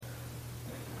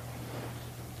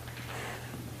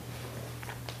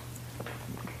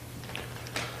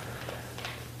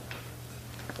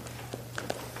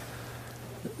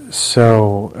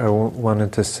So I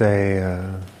wanted to say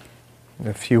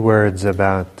a few words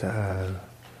about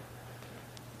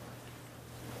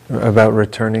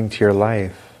returning to your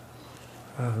life.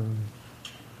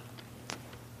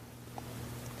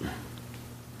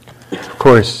 Of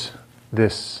course,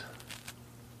 this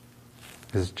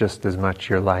is just as much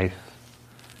your life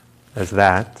as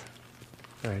that,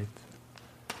 right?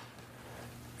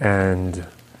 And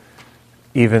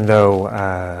even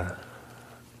though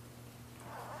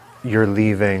you're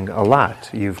leaving a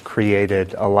lot, you've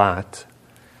created a lot,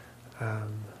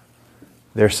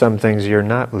 there's some things you're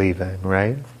not leaving,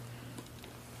 right?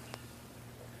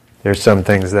 There's some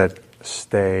things that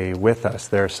stay with us.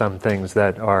 There are some things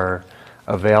that are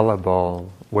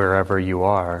available wherever you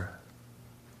are.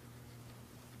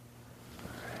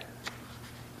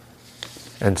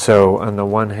 And so, on the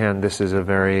one hand, this is a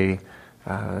very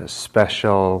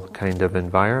special kind of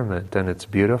environment, and it's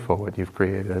beautiful what you've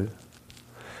created.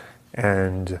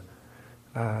 And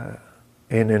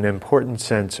in an important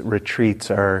sense,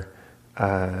 retreats are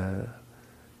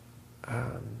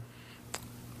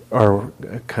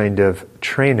kind of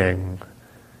training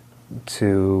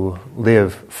to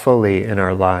live fully in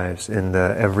our lives, in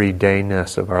the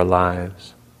everydayness of our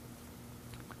lives.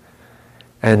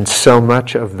 And so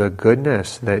much of the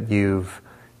goodness that you've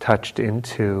touched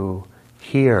into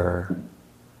here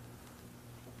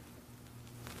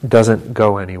doesn't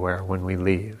go anywhere when we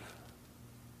leave.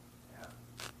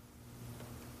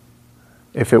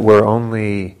 If it were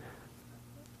only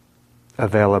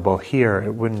available here,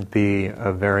 it wouldn't be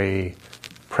a very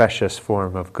precious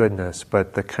form of goodness.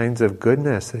 But the kinds of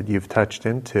goodness that you've touched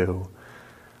into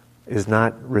is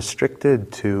not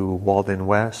restricted to Walden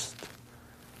West.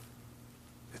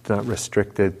 It's not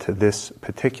restricted to this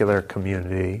particular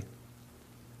community,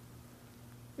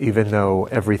 even though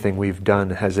everything we've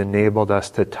done has enabled us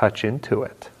to touch into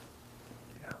it.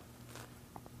 Yeah.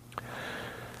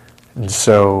 And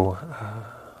so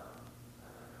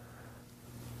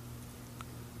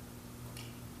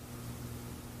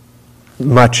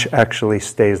much actually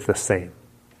stays the same.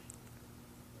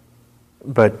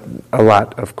 But a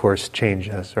lot, of course,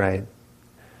 changes, right?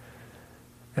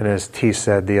 And as T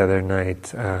said the other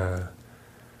night,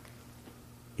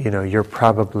 you're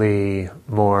probably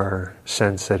more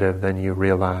sensitive than you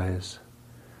realize.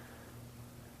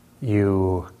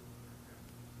 You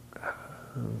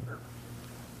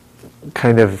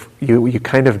kind of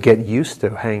get used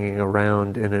to hanging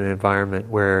around in an environment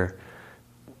where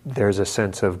there's a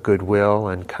sense of goodwill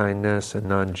and kindness and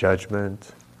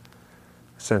non-judgment,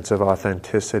 a sense of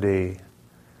authenticity,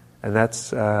 and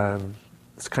that's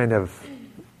it's kind of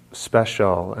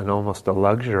special and almost a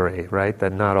luxury, right,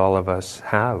 that not all of us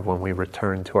have when we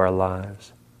return to our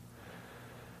lives.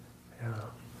 Yeah.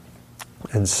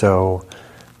 And so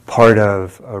part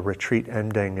of a retreat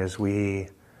ending is we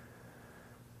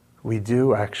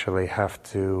do actually have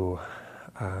to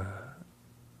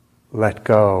let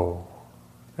go.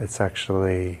 It's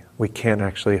actually, we can't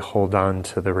actually hold on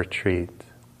to the retreat.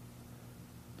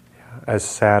 Yeah. As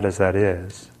sad as that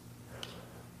is,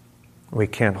 we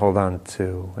can't hold on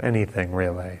to anything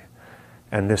really.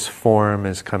 And this form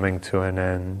is coming to an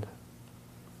end.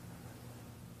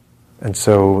 And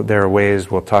so there are ways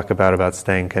we'll talk about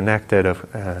staying connected,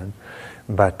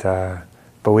 but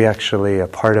we actually, a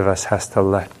part of us has to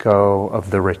let go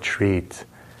of the retreat,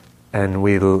 and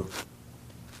we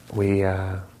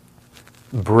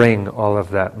bring all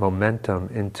of that momentum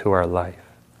into our life.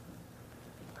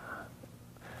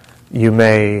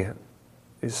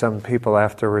 Some people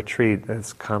after retreat,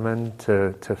 it's common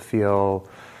to feel,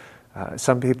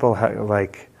 some people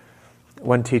like,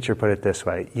 one teacher put it this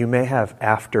way: you may have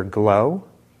afterglow,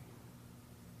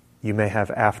 you may have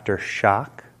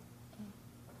aftershock,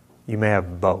 you may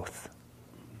have both.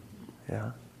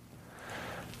 Yeah.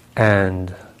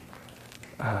 And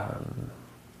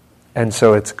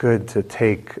so it's good to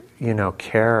take,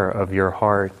 care of your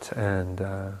heart, and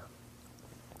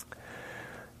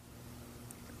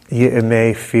it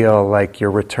may feel like you're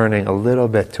returning a little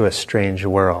bit to a strange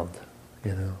world,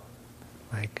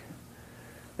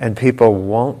 and people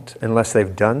won't, unless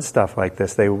they've done stuff like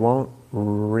this, they won't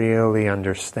really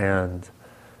understand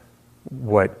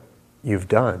what you've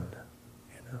done,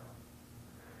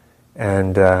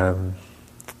 And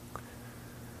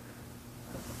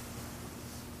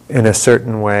in a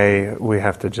certain way, we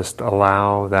have to just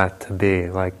allow that to be.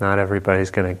 Like, not everybody's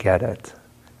going to get it.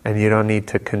 And you don't need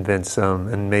to convince them.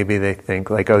 And maybe they think,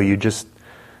 like, oh, you just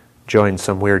joined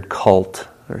some weird cult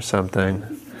or something.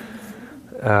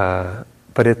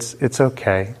 But it's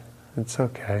okay. It's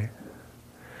okay.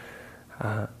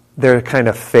 There are kind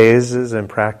of phases in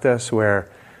practice where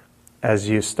as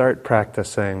you start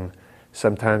practicing,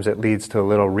 sometimes it leads to a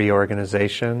little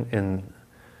reorganization in,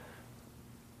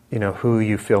 who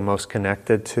you feel most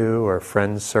connected to, or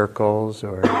friends circles,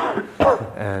 or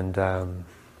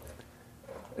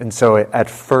and so at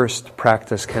first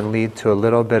practice can lead to a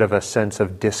little bit of a sense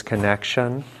of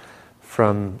disconnection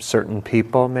from certain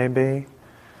people, maybe,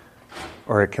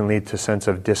 or it can lead to a sense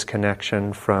of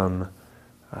disconnection from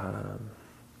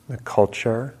the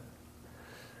culture.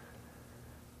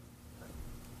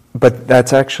 But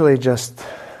that's actually just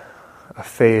a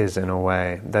phase in a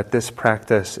way, that this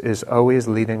practice is always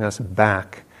leading us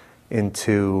back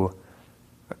into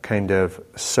a kind of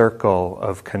circle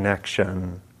of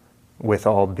connection with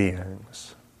all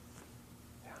beings.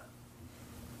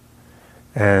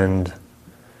 And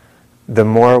the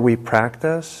more we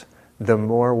practice, the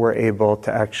more we're able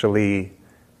to actually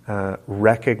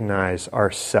recognize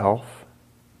ourself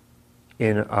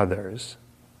in others,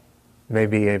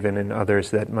 maybe even in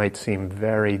others that might seem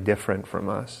very different from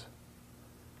us.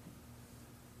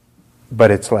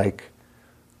 But it's like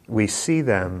we see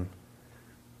them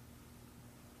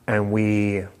and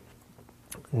we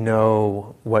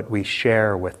know what we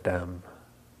share with them.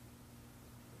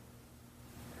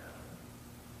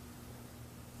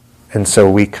 And so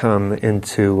we come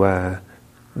into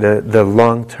the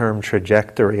long-term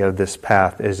trajectory of this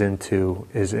path is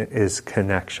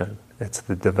connection. It's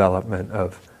the development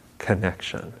of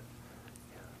connection.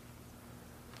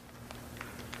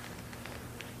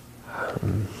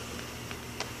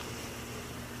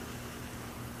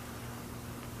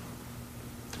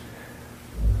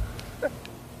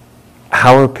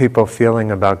 How are people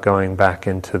feeling about going back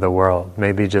into the world?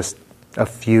 Maybe just a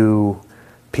few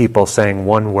people saying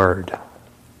one word.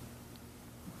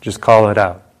 Just call it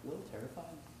out. A little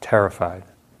terrified. Terrified.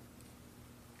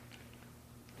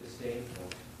 Disdainful.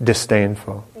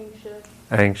 Disdainful. Anxious.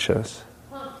 Anxious.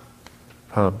 Pumped.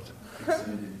 Pumped.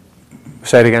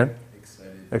 Say it again.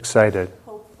 Excited. Excited.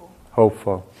 Hopeful.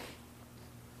 Hopeful.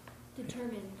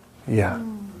 Determined. Yeah.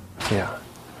 Yeah.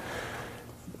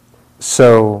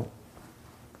 So,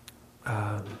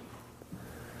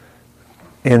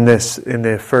 in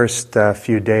the first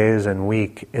few days and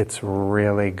week, it's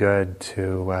really good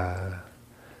to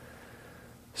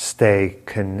stay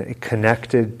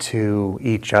connected to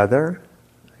each other,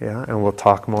 yeah, and we'll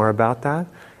talk more about that,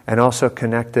 and also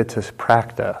connected to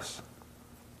practice,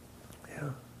 yeah,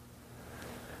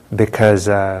 because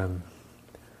in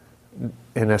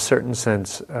a certain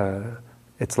sense,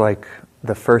 it's like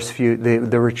the first few,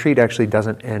 the retreat actually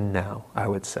doesn't end now, I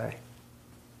would say.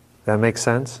 That makes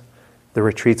sense? The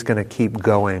retreat's going to keep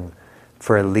going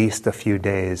for at least a few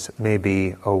days,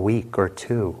 maybe a week or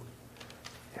two.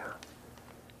 Yeah.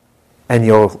 And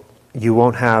you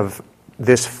won't have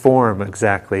this form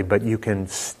exactly, but you can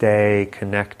stay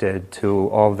connected to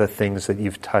all the things that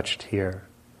you've touched here.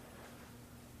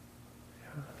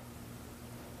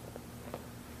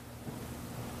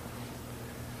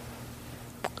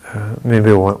 Yeah.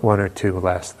 Maybe one or two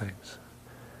last things.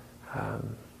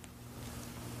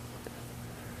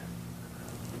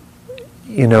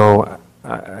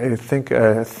 I think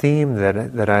a theme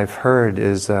that I've heard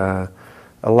is a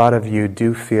lot of you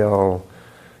do feel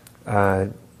a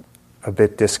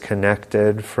bit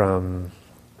disconnected from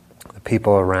the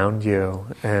people around you,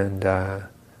 and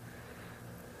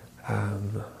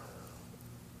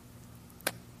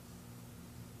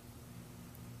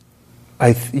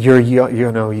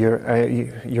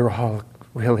you're all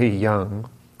really young.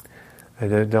 I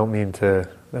don't mean to.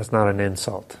 That's not an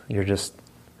insult. You're just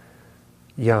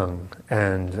young,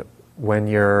 and when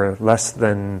you're less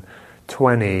than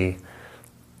 20,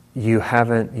 you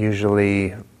haven't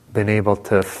usually been able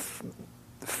to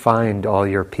find all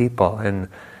your people, and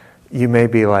you may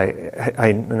be like,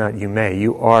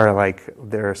 you are like,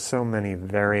 there are so many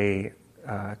very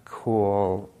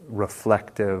cool,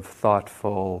 reflective,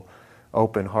 thoughtful,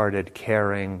 open-hearted,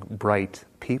 caring, bright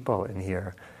people in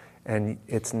here, and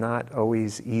it's not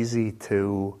always easy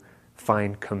to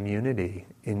find community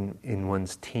in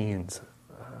one's teens.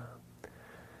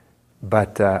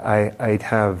 But I'd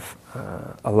have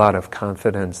a lot of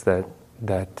confidence that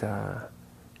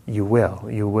you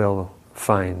will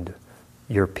find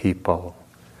your people.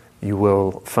 You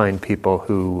will find people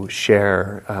who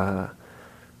share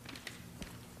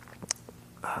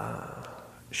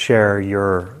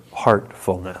your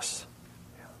heartfulness.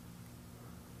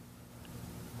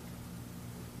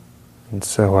 And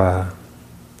so,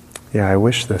 I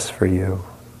wish this for you.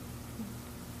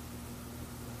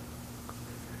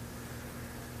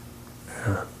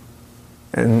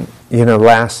 And,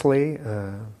 lastly,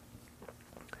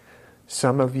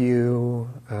 some of you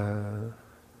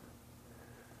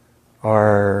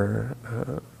are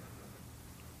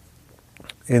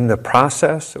in the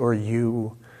process, or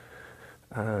you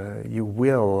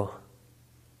will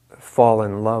fall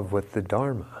in love with the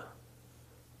Dharma.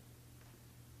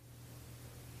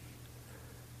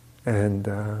 And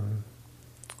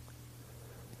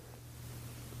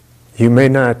you may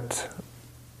not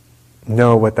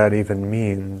know what that even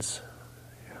means.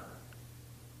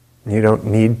 You don't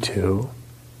need to.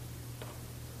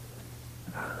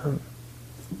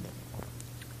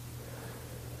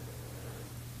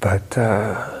 But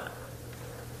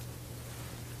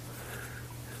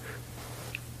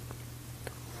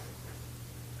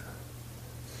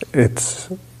it's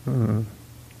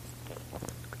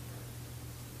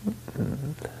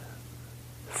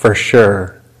for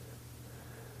sure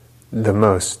the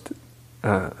most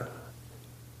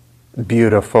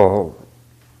beautiful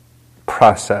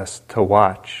process to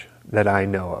watch that I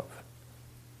know of.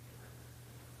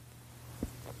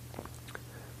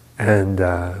 And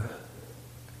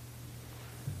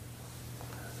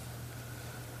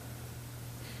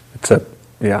it's a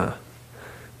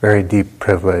very deep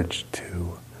privilege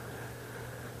to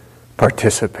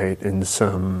participate in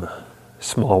some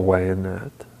small way in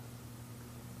that.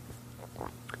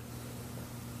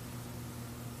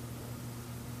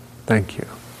 Thank you.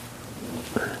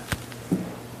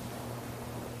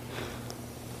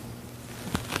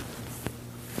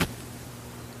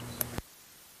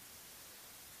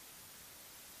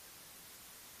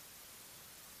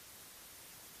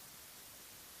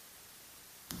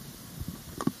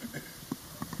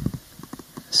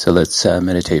 So let's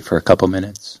meditate for a couple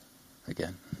minutes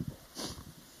again.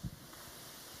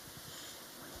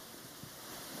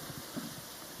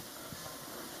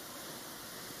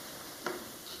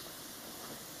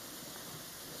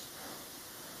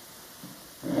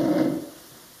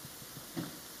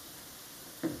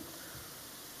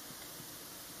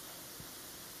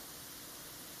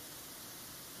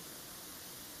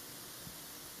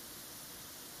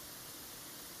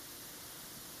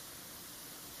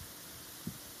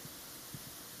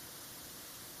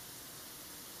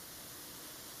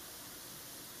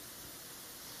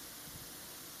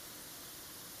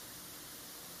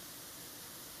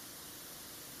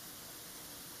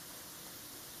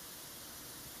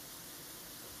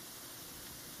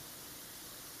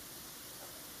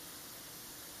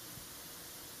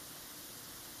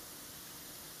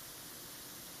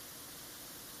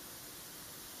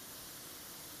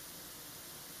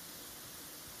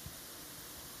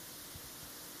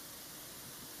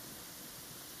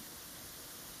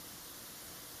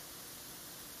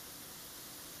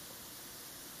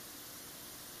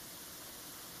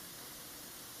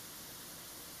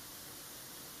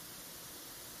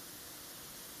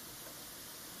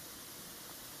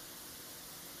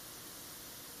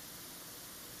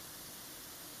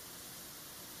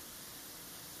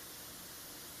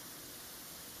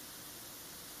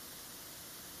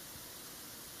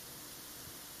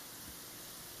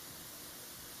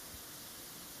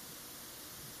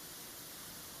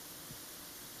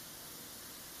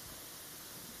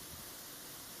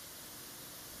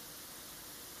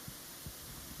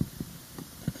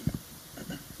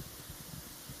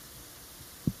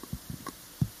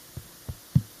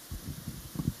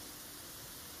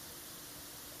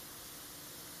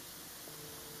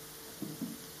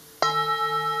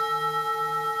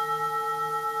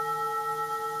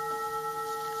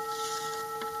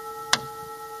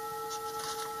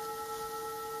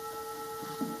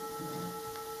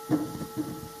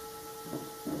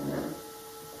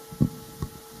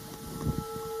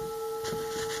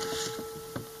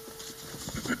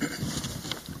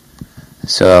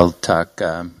 So I'll talk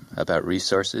about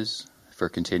resources for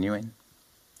continuing.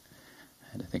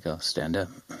 And I think I'll stand up.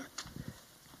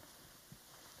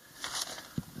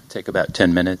 Take about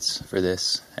 10 minutes for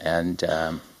this, and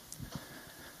I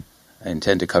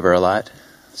intend to cover a lot,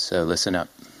 so listen up.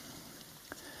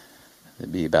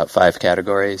 There'll be about 5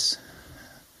 categories.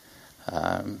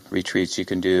 Retreats you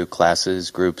can do,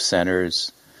 classes, group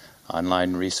centers,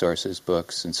 online resources,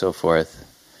 books, and so forth,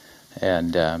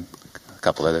 and a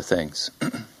couple other things.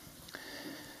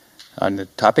 On the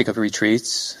topic of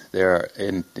retreats, there are,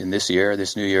 in this year,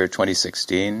 this new year,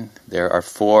 2016, there are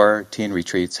 4 teen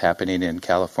retreats happening in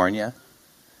California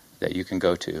that you can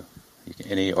go to,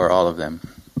 any or all of them.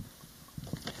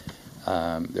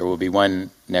 There will be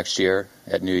one next year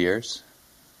at New Year's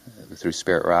through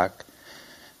Spirit Rock.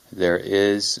 There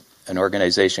is an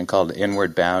organization called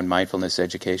Inward Bound Mindfulness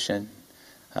Education.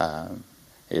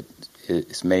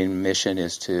 Its main mission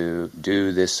is to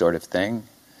do this sort of thing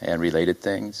and related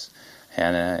things.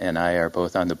 Hannah and I are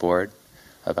both on the board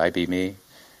of IBME.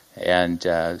 And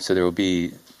so there will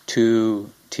be 2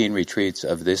 teen retreats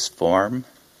of this form,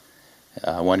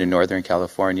 one in Northern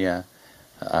California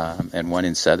and one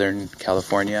in Southern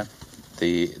California.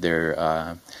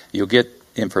 You'll get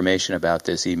information about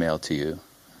this emailed to you,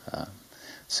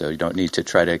 so you don't need to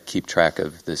try to keep track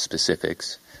of the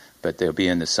specifics, but they'll be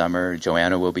in the summer.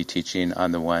 Joanna will be teaching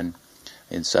on the one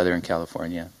in Southern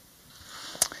California.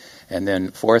 And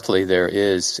then fourthly, there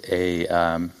is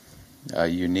a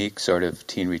unique sort of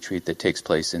teen retreat that takes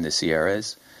place in the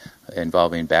Sierras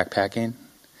involving backpacking,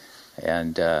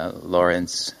 and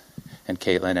Lawrence and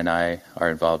Caitlin and I are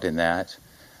involved in that,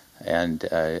 and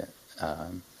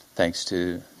thanks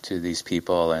to these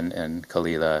people and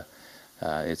Kalila,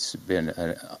 it's been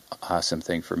an awesome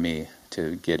thing for me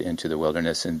to get into the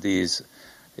wilderness, and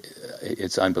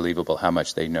it's unbelievable how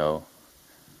much they know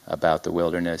about the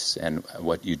wilderness and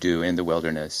what you do in the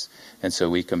wilderness. And so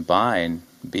we combine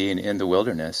being in the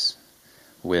wilderness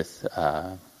with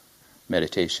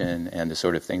meditation and the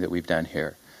sort of thing that we've done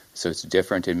here. So it's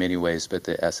different in many ways, but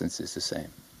the essence is the same.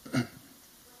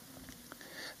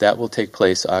 That will take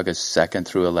place August 2nd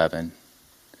through 11.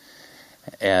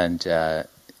 And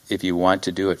if you want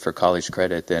to do it for college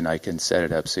credit, then I can set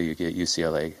it up so you get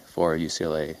four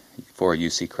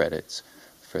UC credits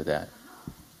for that.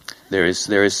 There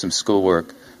is some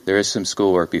schoolwork. There is some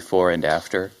schoolwork before and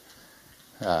after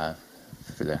for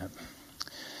that.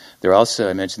 There also,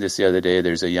 I mentioned this the other day,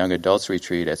 there's a young adults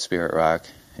retreat at Spirit Rock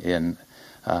in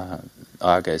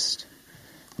August,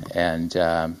 and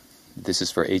this is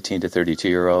for 18 to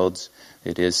 32-year-olds.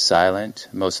 It is silent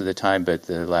most of the time, but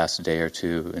the last day or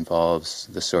two involves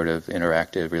the sort of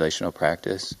interactive relational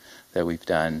practice that we've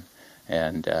done,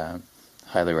 and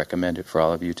highly recommend it for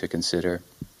all of you to consider.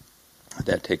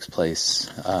 That takes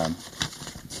place.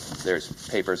 There's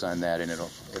papers on that, and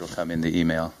it'll come in the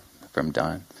email from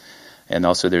Don. And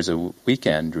also there's a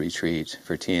weekend retreat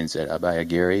for teens at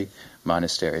Abhayagiri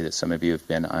Monastery that some of you have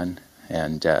been on,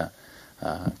 and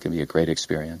can be a great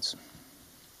experience.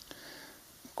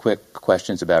 Quick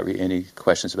questions about any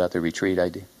questions about the retreat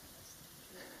ID?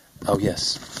 Oh,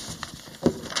 yes.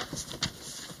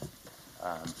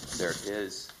 There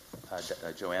is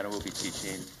Joanna will be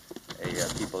teaching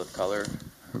a People of Color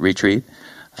retreat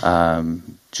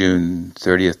June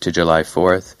 30th to July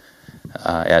 4th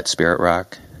at Spirit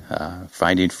Rock.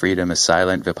 Finding Freedom, a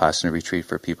silent Vipassana retreat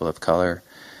for people of color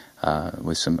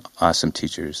with some awesome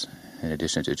teachers in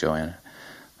addition to Joanna.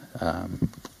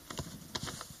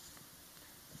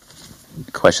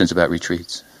 Questions about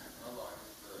retreats?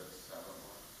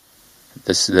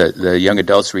 The young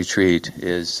adults retreat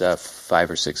is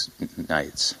 5 or 6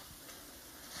 nights.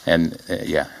 And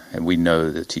and we know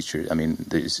the teacher. I mean,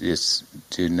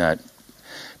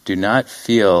 do not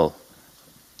feel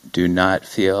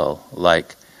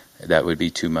like that would be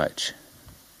too much,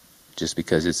 just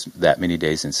because it's that many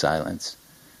days in silence.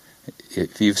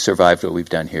 If you've survived what we've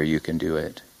done here, you can do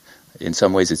it. In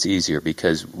some ways, it's easier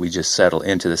because we just settle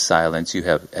into the silence. You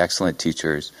have excellent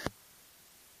teachers.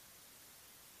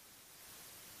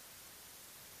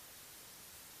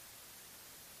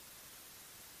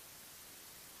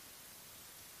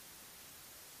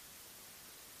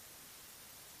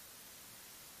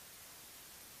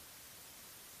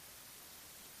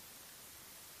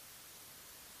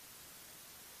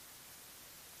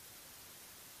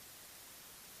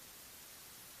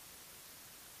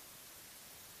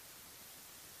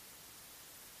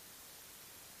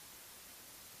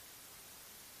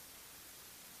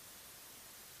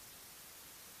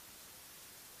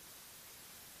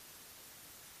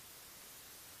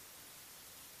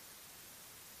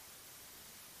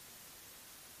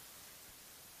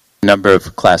 Number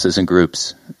of classes and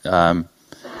groups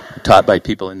taught by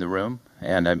people in the room,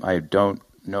 and I don't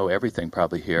know everything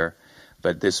probably here,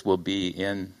 but this will be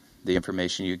in the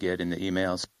information you get in the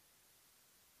emails.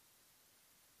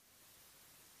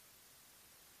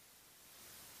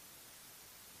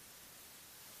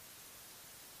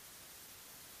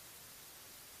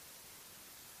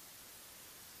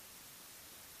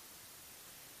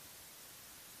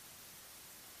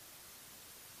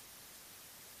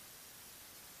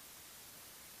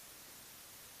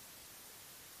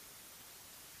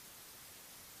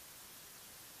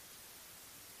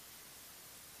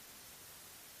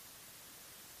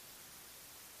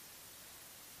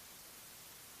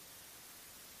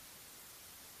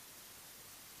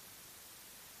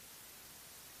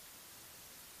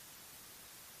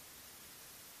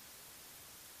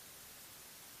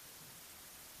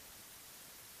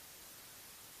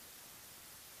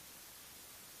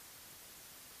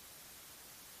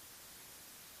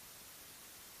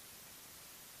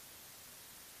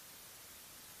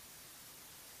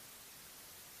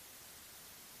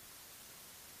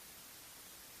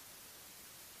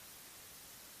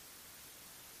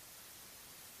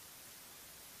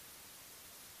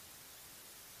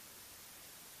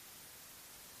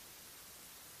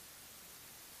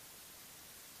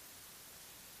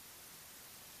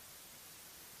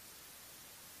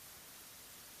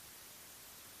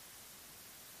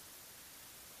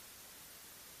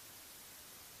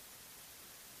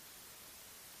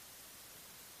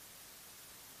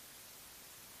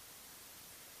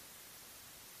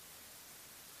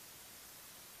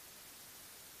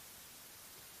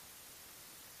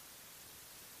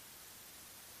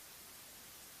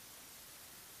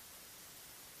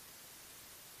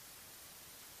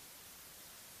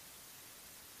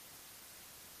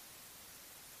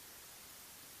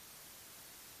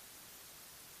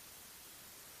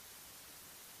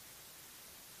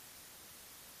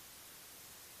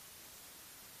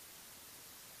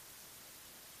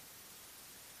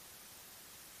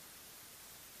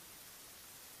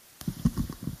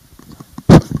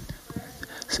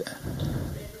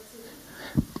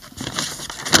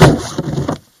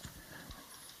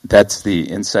 That's the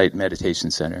Insight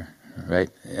Meditation Center, right?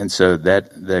 And so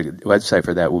that the website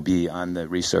for that will be on the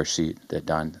resource sheet that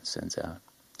Don sends out.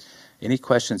 Any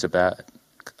questions about,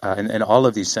 and all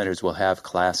of these centers will have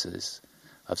classes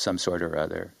of some sort or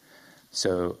other,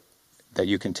 so that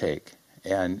you can take.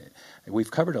 And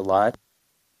we've covered a lot.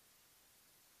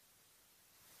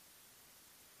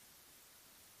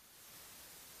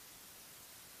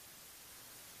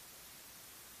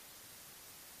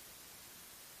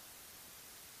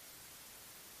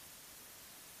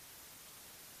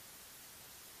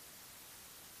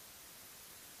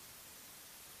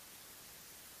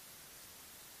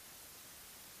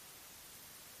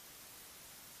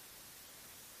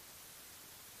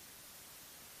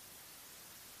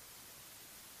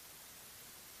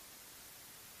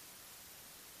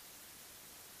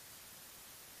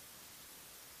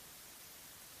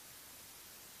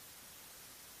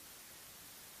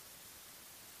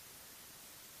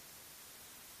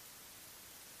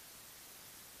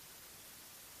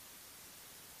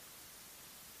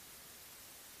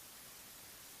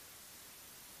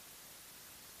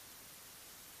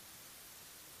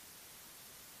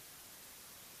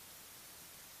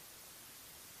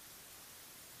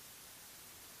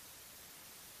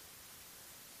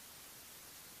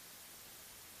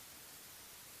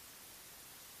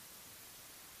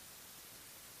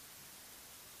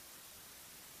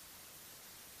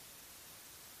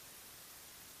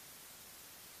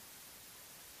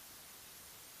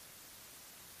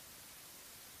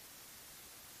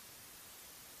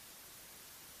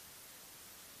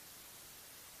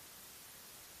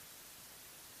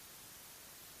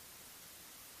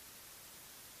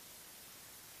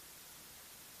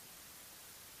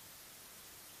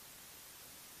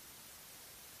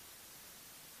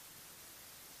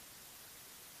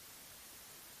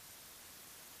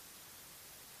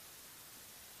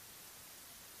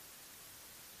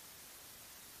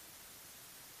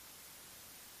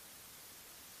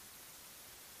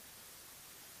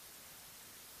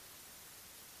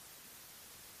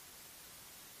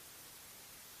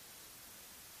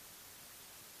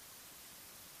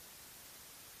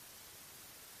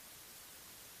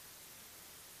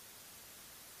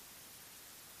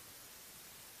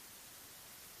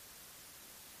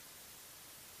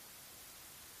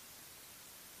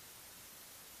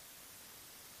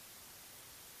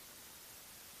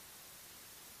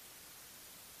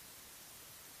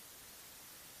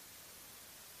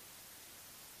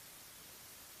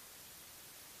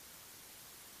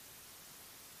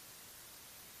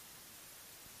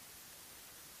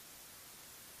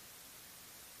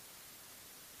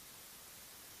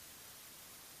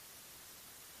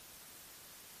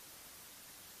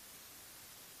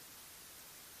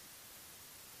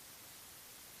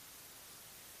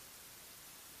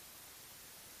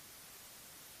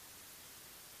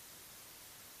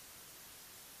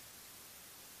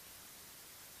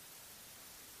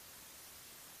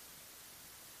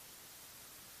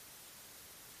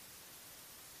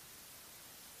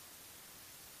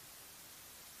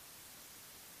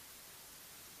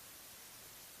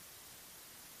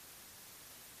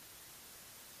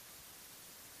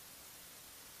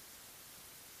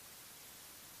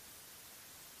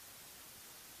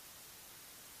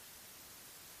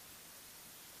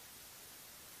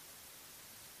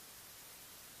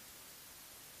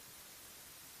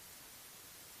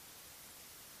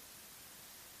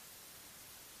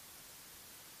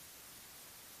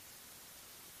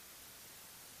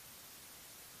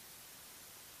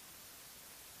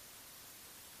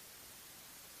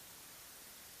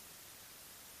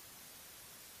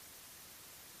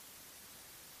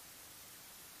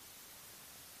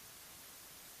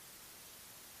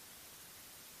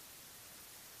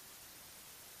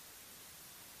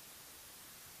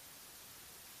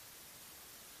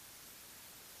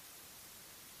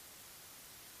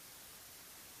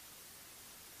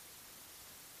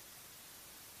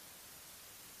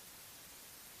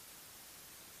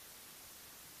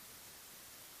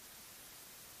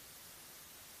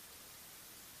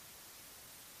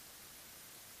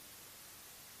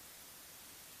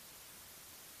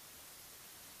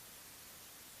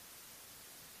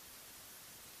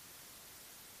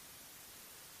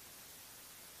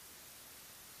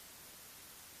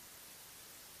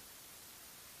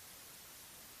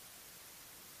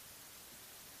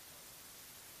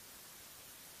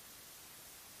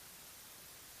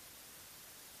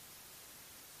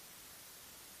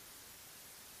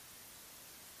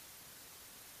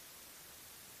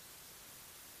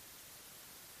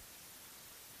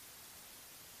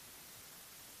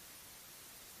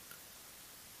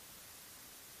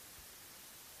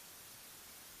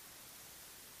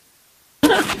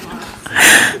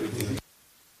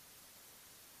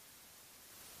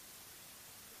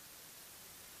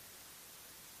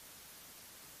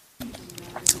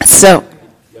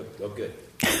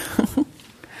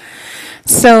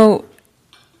 So,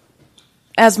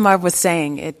 as Marv was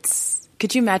saying,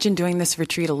 could you imagine doing this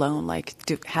retreat alone, like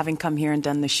having come here and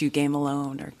done the shoe game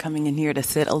alone, or coming in here to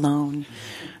sit alone?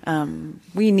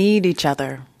 We need each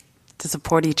other to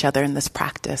support each other in this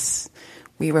practice.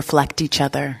 We reflect each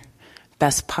other,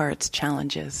 best parts,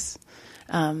 challenges.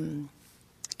 And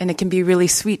it can be really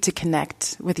sweet to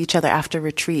connect with each other after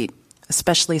retreat,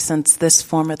 especially since this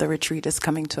form of the retreat is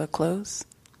coming to a close.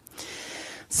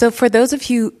 So for those of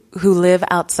you who live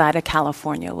outside of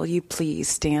California, will you please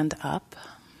stand up?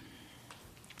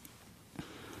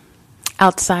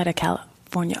 Outside of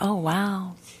California. Oh,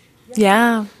 wow.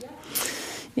 Yeah.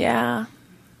 Yeah.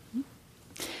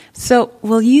 So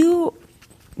will you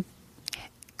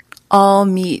all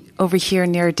meet over here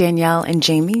near Danielle and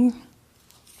Jamie?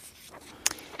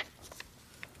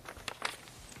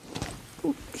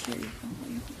 Ooh, here you go.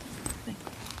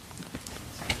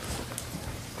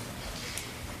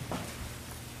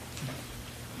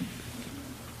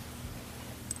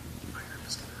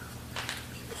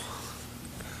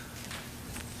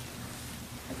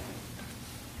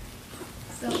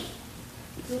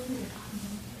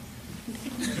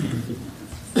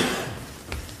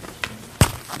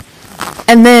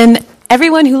 And then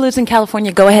everyone who lives in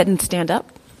California, go ahead and stand up.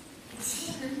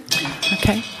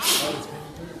 Okay.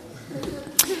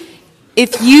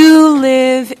 If you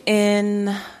live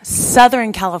in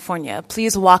Southern California,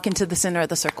 please walk into the center of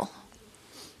the circle.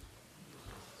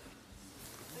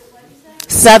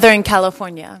 Southern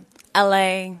California,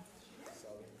 LA.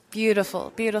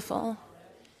 Beautiful, beautiful.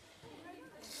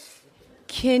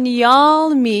 Can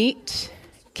y'all meet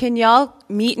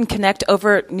and connect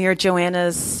over near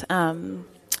Joanna's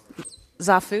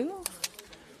Zabuton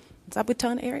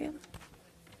area?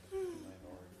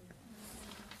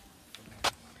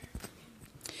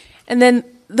 And then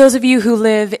those of you who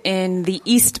live in the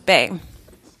East Bay,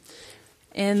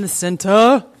 in the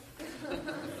center.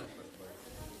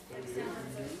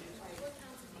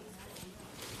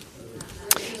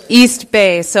 East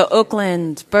Bay, so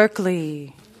Oakland,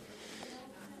 Berkeley.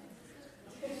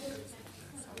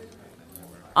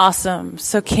 Awesome.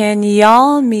 So can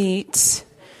y'all meet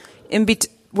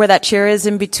where that chair is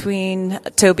in between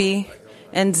Toby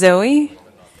and Zoe?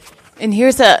 And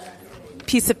here's a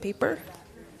piece of paper.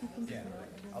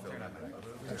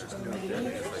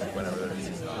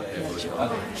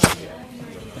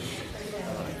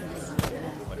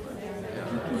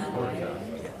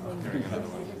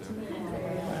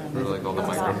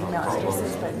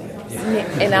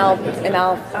 And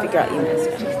I'll figure out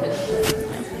emails.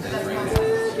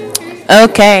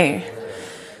 Okay.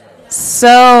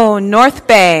 So North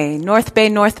Bay.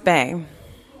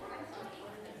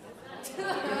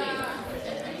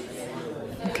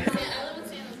 Okay.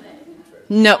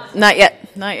 No, not yet.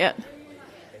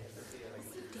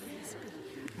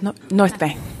 No, North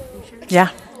Bay. Yeah.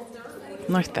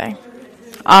 North Bay.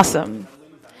 Awesome.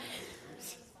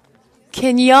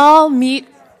 Can y'all meet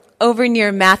over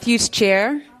near Matthew's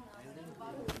chair?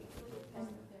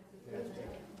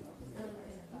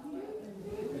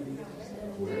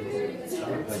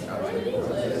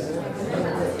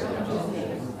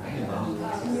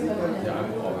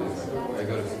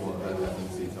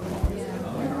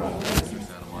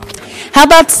 How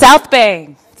about South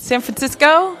Bay? San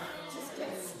Francisco?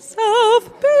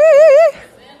 South Bay.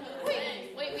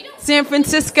 San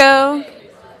Francisco,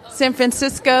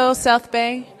 South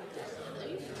Bay.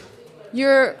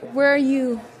 Where are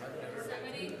you?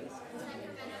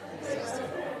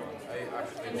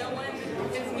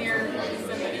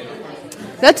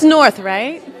 That's north,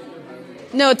 right?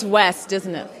 No, it's west,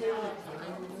 isn't it?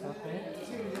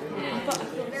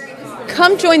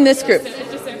 Come join this group.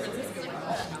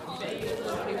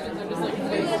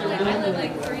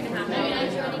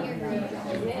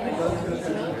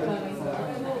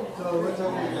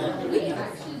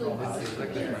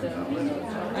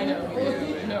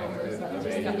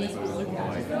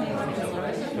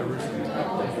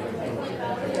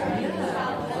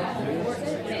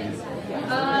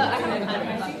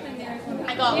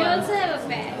 You also have a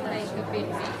bag, like a big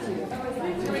bag.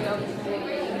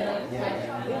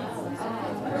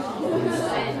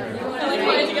 I like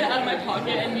wanted to get it out of my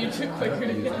pocket and you took quicker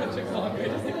to get such a coffee.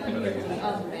 Just like,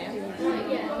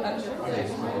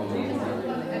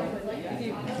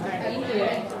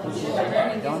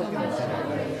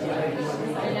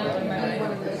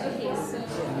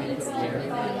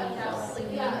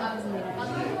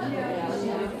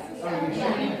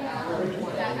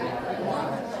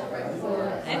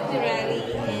 At the rally,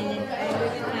 and I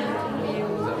will come to you.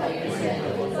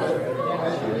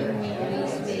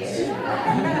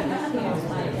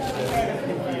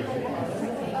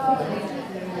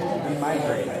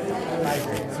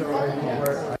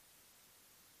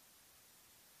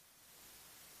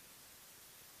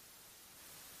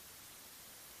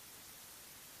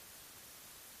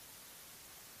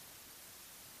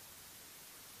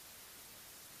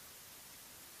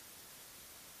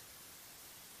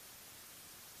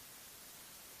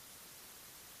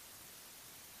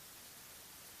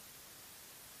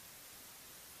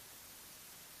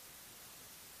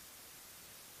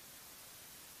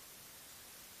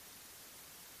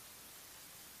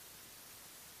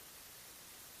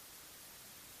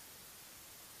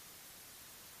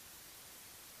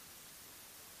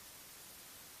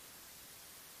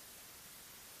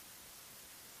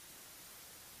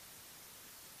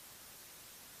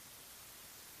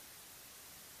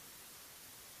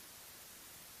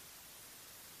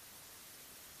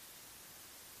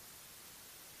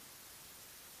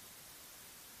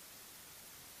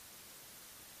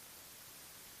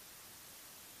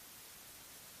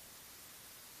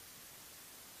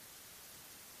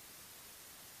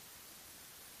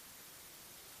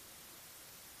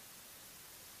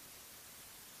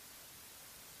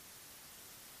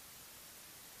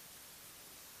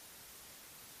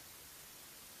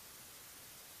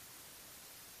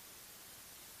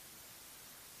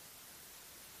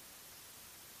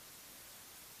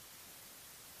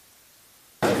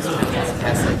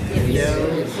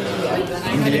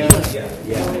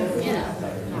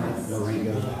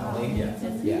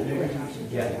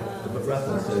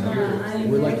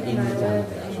 We're like in the zone.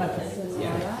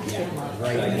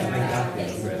 Right.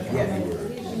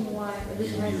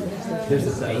 There's a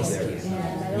base camp.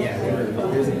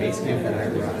 There's a base camp that I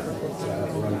run. So I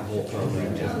run a whole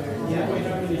program down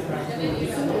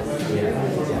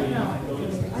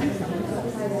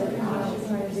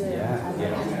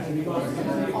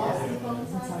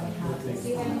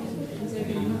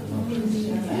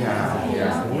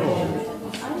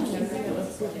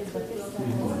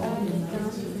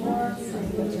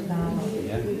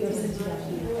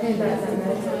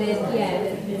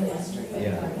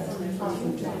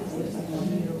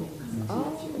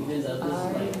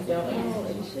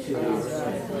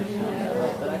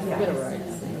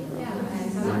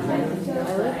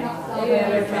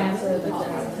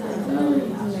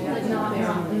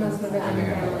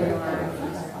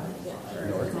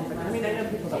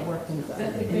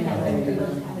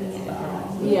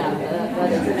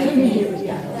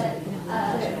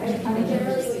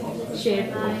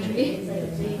Shared poetry,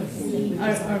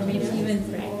 or maybe even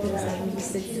practice.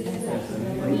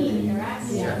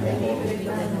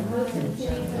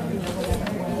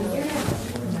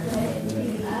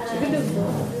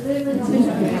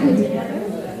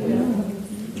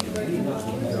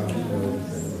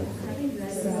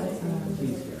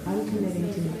 I'm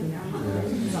committing to making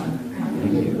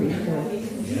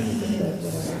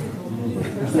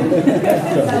I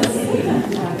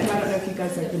don't know if you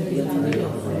guys are going to be on the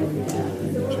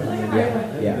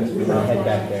I'll head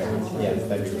back there. Yeah,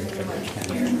 February 10th.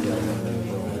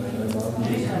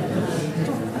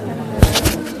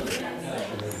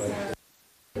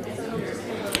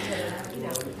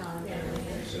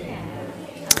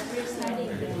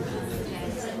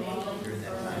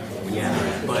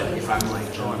 Yeah, but if I'm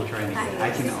like, oh, I'm trying to get,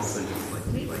 I can also just like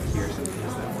hear some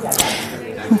things.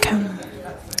 Okay.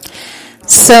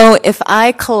 So if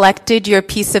I collected your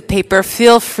piece of paper,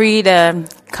 feel free to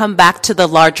come back to the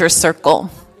larger circle.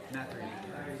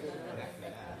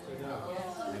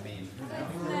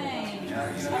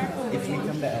 If you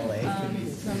come to LA, it could be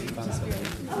fun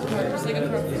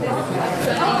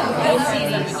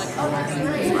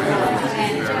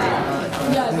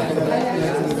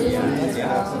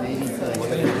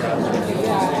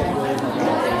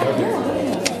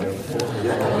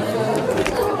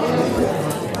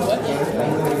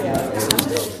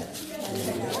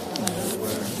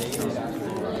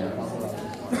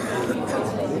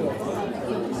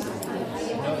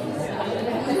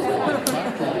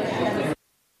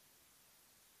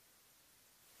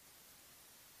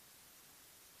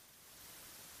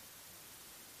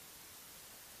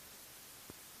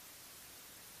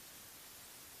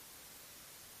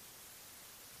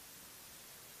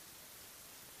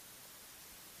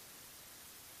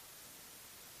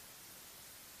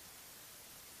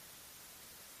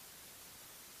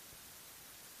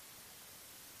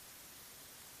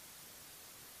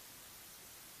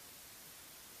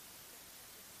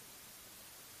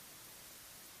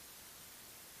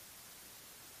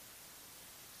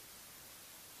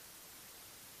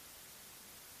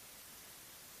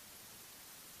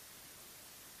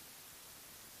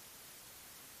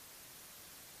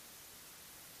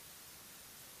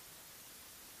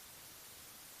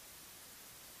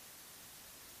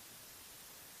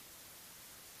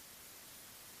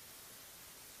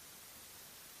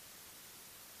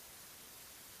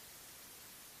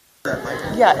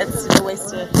Yeah, it's a waste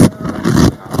to...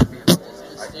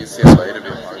 UCLA to be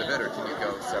a part of it, or can you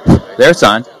go separately? There it's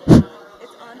on. It's on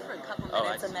for a couple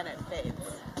minutes and then it fades.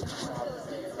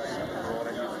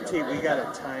 T, we got a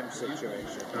time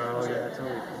situation. Oh, yeah,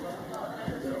 totally.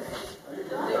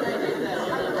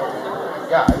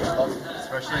 Yeah,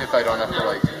 especially if I don't have to,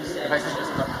 like, if I could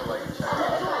just come to, like,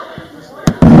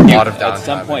 At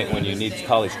some point when you need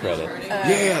college credit.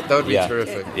 yeah, that would be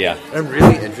terrific. Yeah. I'm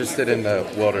really interested in the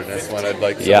wilderness one. I'd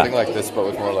like something like this, but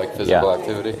with more like physical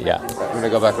activity. Yeah. I'm going to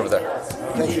go back over there.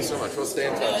 Thank you so much. We'll stay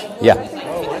in touch. Yeah.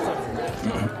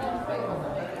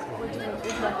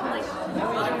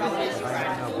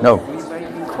 No.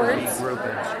 Chords? Group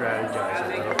and strategize a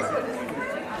little bit.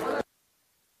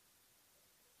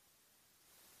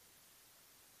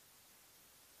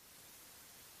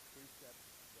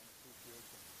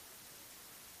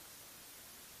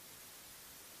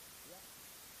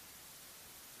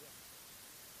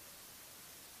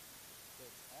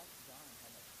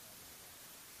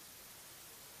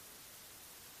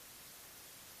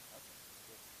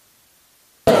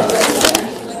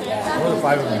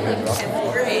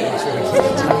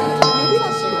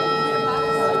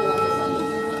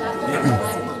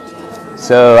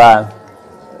 So,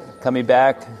 coming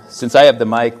back, since I have the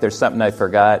mic, there's something I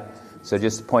forgot. So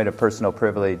just a point of personal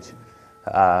privilege.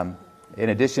 In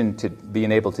addition to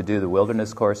being able to do the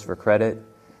wilderness course for credit,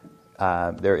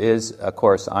 there is a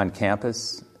course on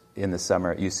campus in the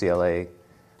summer at UCLA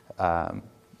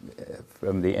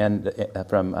from the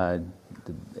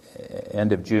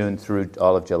end of June through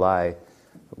all of July,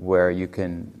 where you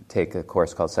can take a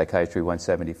course called Psychiatry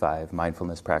 175,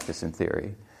 Mindfulness Practice and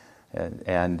Theory.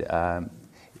 And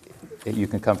you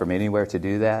can come from anywhere to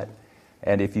do that.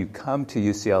 And if you come to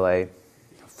UCLA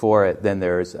for it, then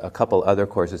there's a couple other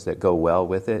courses that go well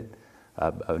with it.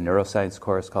 A neuroscience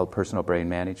course called Personal Brain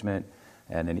Management,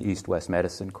 and an East-West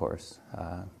Medicine course,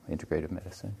 Integrative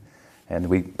Medicine. And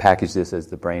we package this as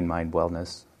the Brain Mind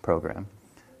Wellness program.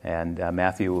 And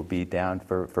Matthew will be down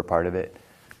for part of it.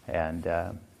 And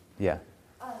yeah.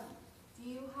 Do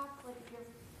you have, like, if you're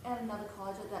at another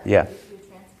college that Yeah. you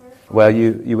transfer? Well,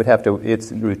 you would have to,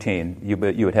 it's routine. You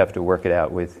would have to work it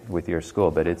out with your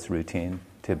school, but it's routine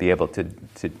to be able to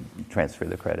transfer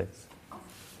the credits.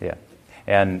 Yeah.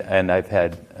 And I've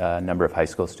had a number of high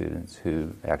school students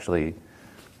who actually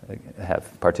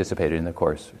have participated in the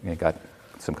course and got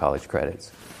some college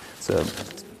credits. So,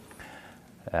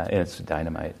 and it's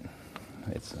dynamite.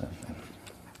 It's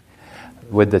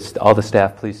would all the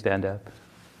staff please stand up?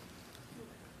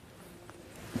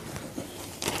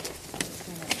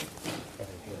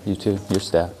 You too, your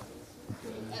staff.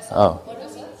 Oh,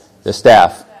 the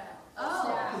staff.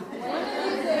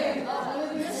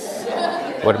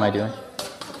 What am I doing?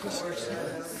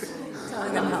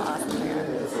 Telling them how awesome they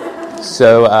are.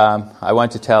 So I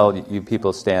want to tell you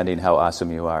people standing how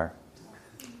awesome you are.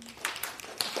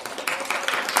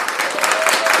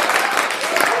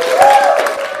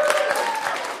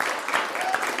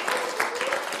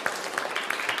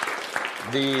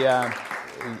 The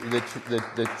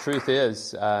truth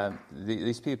is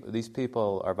these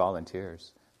people are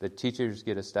volunteers. The teachers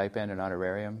get a stipend and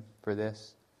honorarium for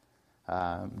this.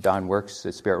 Dawn works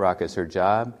at Spirit Rock as her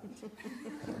job,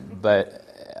 but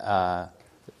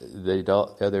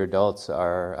the other adults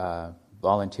are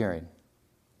volunteering.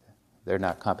 They're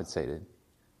not compensated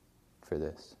for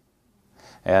this.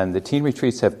 And the teen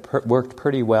retreats have worked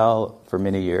pretty well for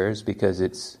many years because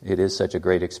it is such a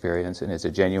great experience and it's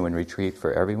a genuine retreat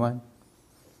for everyone.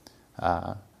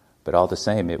 But all the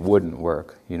same, it wouldn't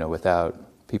work, without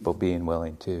people being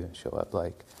willing to show up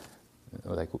like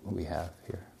we have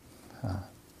here.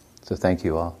 So thank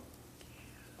you all.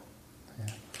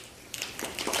 Yeah.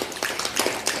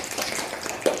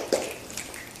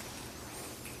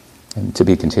 And to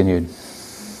be continued.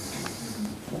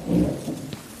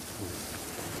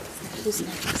 Who's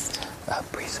next?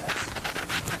 Precepts.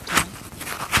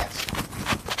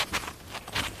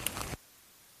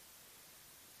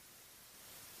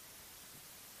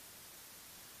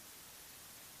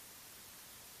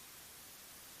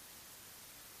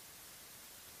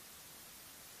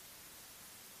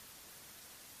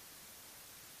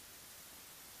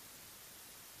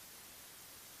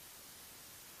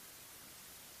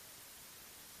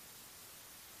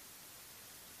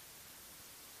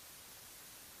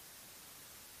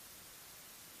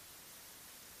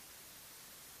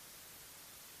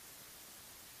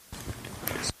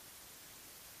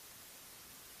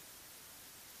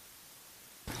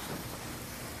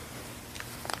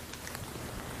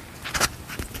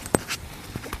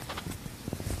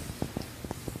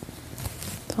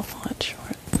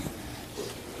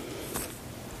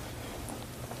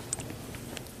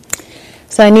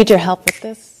 So I need your help with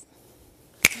this.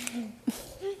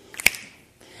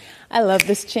 I love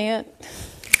this chant.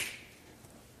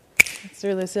 It's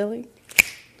really silly.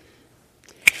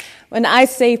 When I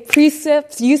say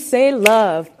precepts, you say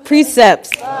love.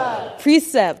 Precepts. Love.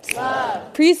 Precepts.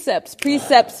 Love. Precepts.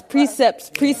 Precepts. Precepts.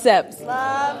 Precepts.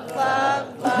 Love,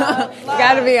 love, love. You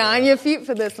got to be on your feet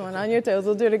for this one. On your toes.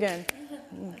 We'll do it again.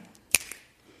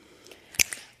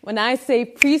 When I say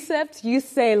precepts, you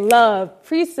say love.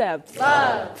 Precepts.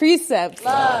 Love. Precepts.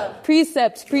 Love.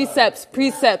 Precepts. Precepts.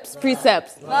 Precepts.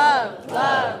 Precepts. Love.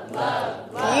 Love.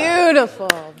 Love. Love. Beautiful.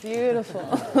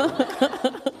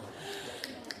 Beautiful.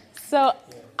 So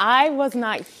I was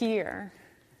not here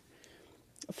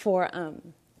for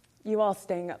you all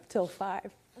staying up till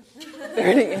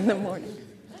 5:30 in the morning.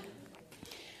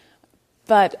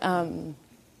 But I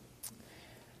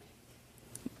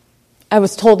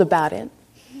was told about it.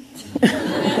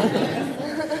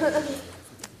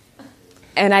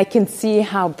 And I can see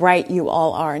how bright you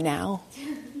all are now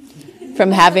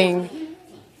from having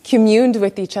communed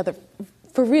with each other.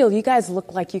 For real, you guys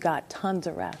look like you got tons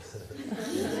of rest.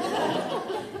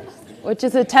 Which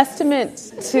is a testament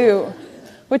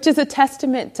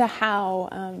to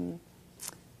how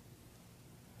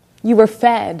you were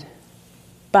fed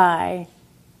by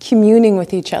communing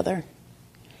with each other.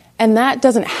 And that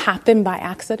doesn't happen by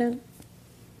accident.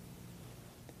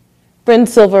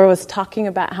 Brensilver was talking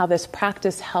about how this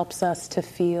practice helps us to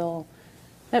feel,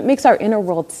 it makes our inner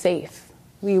world safe.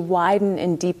 We widen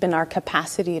and deepen our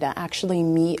capacity to actually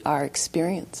meet our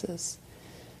experiences.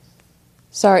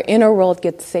 So our inner world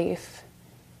gets safe.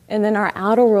 And then our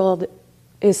outer world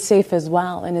is safe as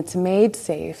well. And it's made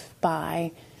safe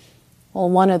by,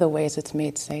 well, one of the ways it's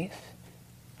made safe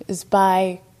is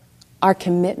by our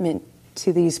commitment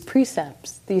to these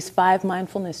precepts, these 5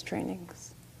 mindfulness trainings.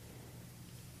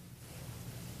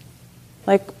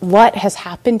 Like, what has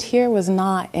happened here was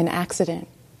not an accident.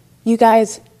 You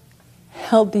guys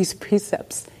held these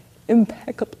precepts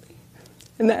impeccably.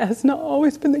 And that has not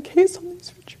always been the case on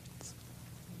these retreats.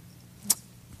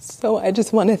 So I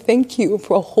just want to thank you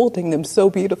for holding them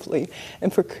so beautifully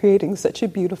and for creating such a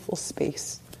beautiful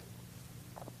space.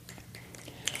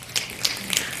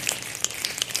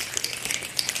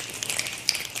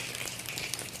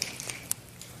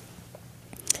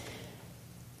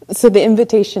 So the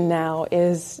invitation now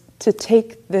is to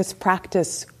take this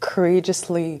practice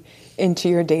courageously into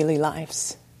your daily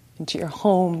lives, into your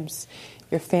homes,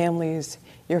 your families,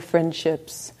 your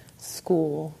friendships,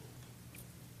 school.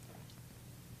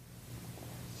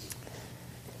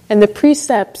 And the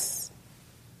precepts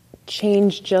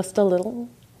change just a little,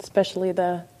 especially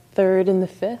the 3rd and the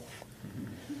 5th.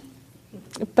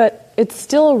 But it's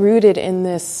still rooted in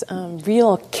this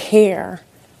real care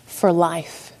for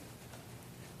life.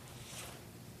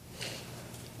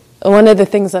 One of the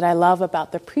things that I love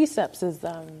about the precepts is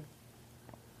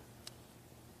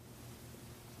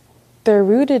they're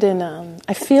rooted in,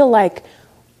 I feel like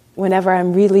whenever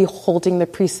I'm really holding the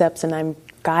precepts and I'm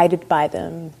guided by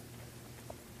them,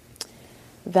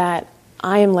 that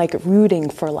I am like rooting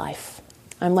for life.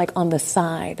 I'm like on the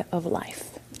side of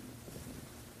life.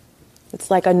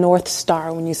 It's like a North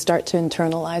Star when you start to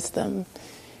internalize them.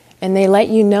 And they let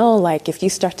you know, like, if you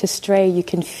start to stray, you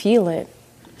can feel it.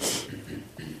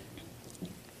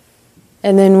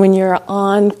 And then when you're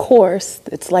on course,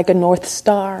 it's like a North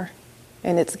Star,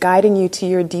 and it's guiding you to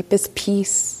your deepest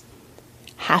peace,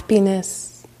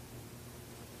 happiness.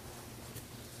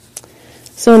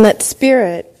 So in that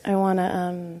spirit, I want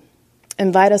to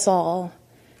invite us all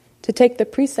to take the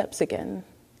precepts again,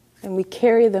 and we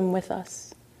carry them with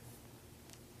us,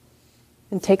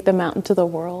 and take them out into the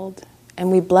world,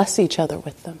 and we bless each other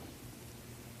with them.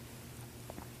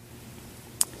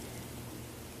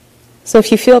 So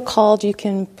if you feel called, you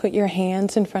can put your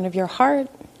hands in front of your heart.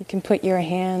 You can put your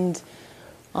hand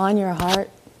on your heart.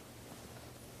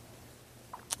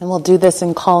 And we'll do this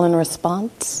in call and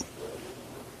response.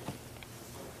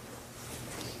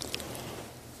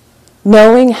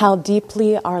 Knowing how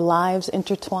deeply our lives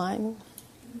intertwine.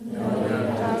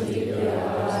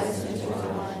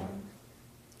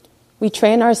 We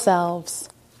train ourselves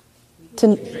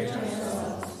to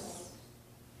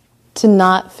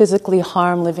not physically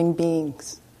harm living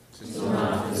beings.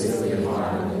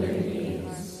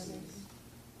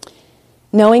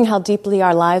 Knowing how deeply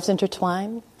our lives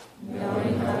intertwine.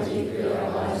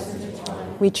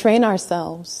 We train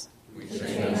ourselves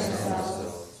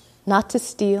not to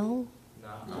steal,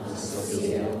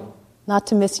 not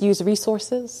to misuse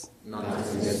resources,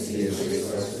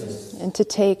 and to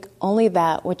take only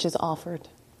that which is offered.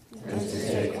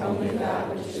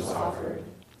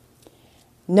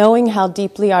 Knowing how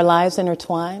deeply our lives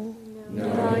intertwine,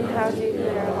 knowing how deeply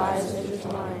our lives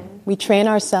intertwine. We train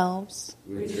ourselves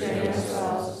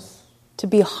to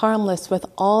be harmless with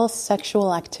all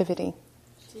sexual activity.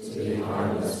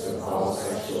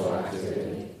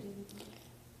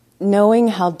 Knowing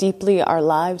how deeply our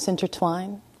lives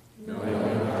intertwine.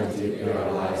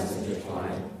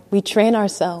 We train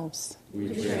ourselves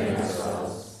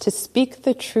to speak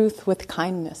the truth with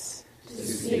kindness.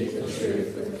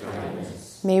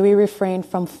 May we refrain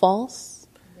from false,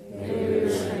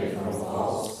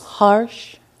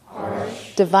 harsh,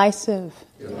 divisive,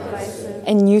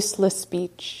 and useless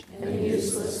speech.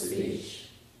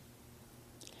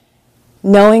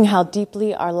 Knowing how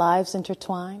deeply our lives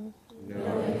intertwine.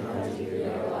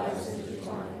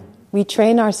 We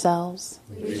train ourselves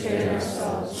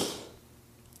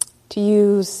to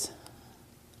use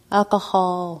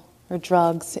alcohol or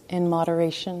drugs in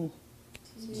moderation.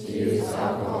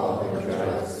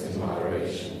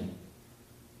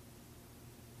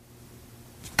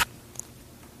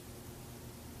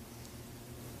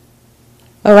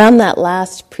 Around that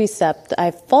last precept,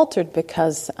 I faltered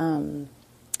because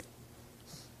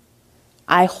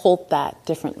I hold that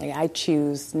differently. I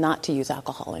choose not to use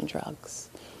alcohol and drugs.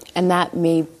 And that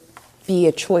may be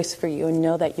a choice for you, and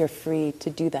know that you're free to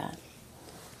do that.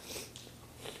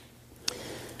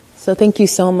 So thank you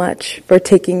so much for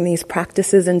taking these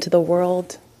practices into the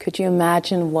world. Could you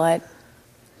imagine what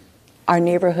our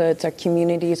neighborhoods, our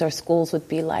communities, our schools would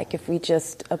be like if we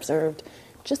just observed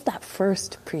just that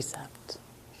first precept,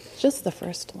 just the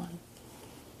first one?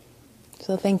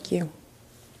 So thank you.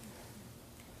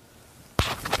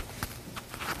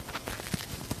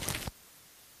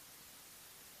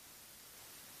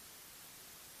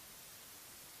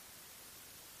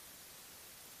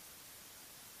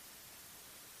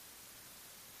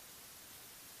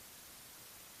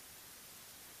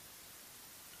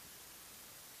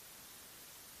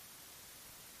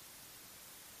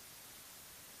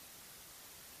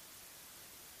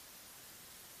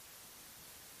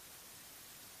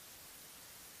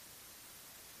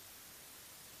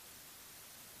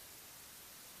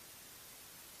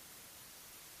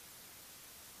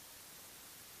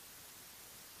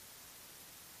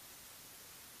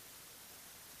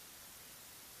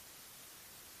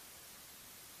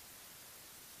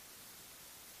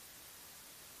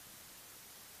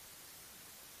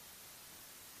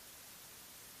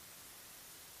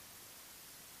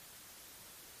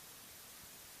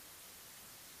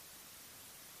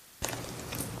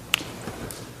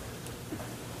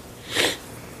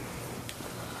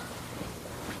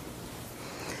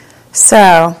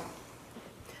 So,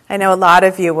 I know a lot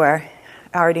of you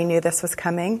already knew this was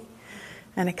coming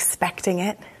and expecting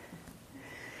it.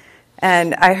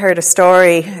 And I heard a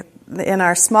story in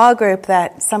our small group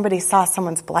that somebody saw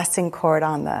someone's blessing cord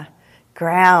on the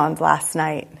ground last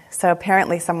night. So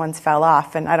apparently someone's fell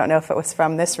off, and I don't know if it was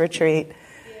from this retreat.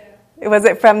 Yeah. Was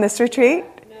it from this retreat?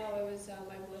 No, it was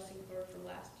my blessing cord from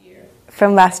last year.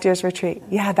 From last year's retreat.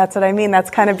 Yeah, that's what I mean. That's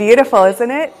kind of beautiful,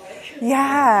 isn't it?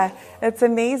 Yeah. It's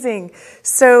amazing.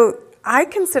 So I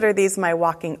consider these my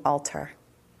walking altar.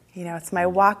 You know, it's my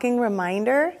walking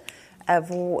reminder of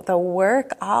the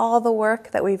work, all the work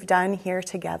that we've done here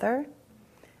together.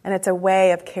 And it's a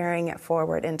way of carrying it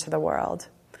forward into the world.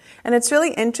 And it's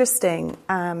really interesting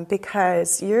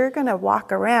because you're going to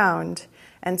walk around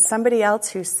and somebody else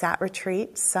who sat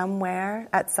retreat somewhere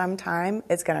at some time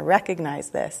is going to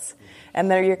recognize this. And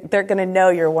they're going to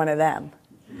know you're one of them.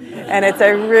 And it's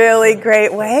a really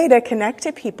great way to connect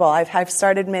to people. I've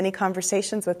started many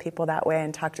conversations with people that way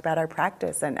and talked about our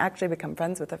practice and actually become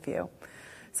friends with a few.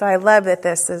 So I love that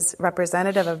this is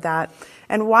representative of that.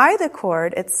 And why the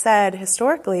cord, it's said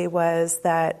historically, was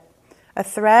that a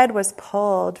thread was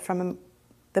pulled from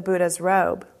the Buddha's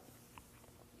robe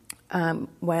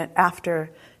after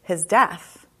his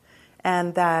death,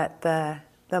 and that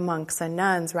the monks and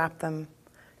nuns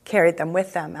carried them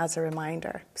with them as a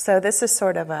reminder. So this is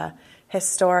sort of a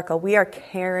historical, we are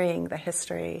carrying the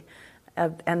history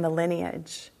and the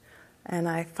lineage, and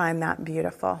I find that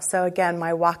beautiful. So again,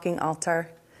 my walking altar,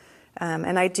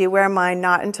 and I do wear mine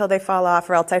not until they fall off,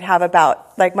 or else I'd have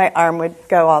my arm would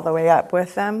go all the way up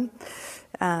with them.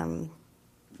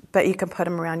 But you can put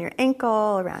them around your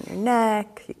ankle, around your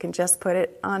neck, you can just put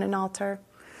it on an altar.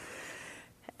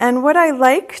 And what I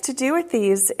like to do with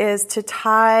these is to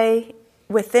tie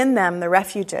within them the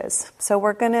refuges. So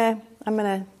I'm going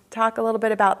to talk a little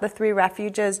bit about the 3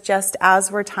 refuges just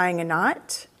as we're tying a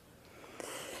knot.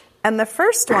 And the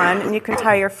first one, and you can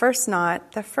tie your first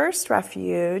knot, the first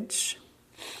refuge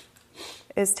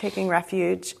is taking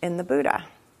refuge in the Buddha.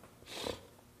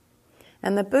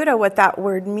 And the Buddha, what that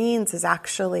word means is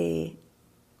actually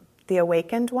the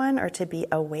awakened one or to be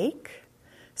awake.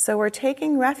 So we're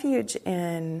taking refuge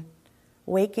in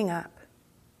waking up,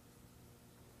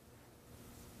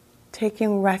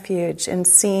 taking refuge in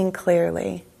seeing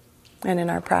clearly and in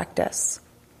our practice.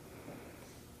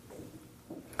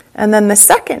 And then the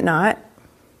second knot,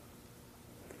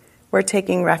 we're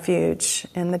taking refuge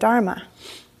in the Dharma.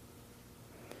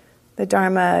 The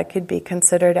Dharma could be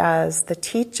considered as the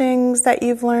teachings that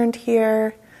you've learned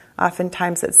here.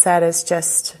 Oftentimes it's said as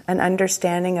just an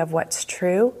understanding of what's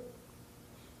true.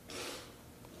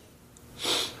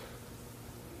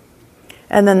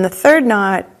 And then the third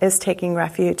knot is taking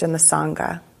refuge in the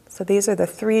Sangha. So these are the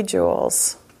three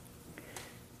jewels.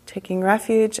 Taking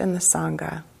refuge in the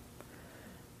Sangha.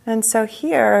 And so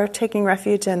here, taking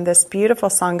refuge in this beautiful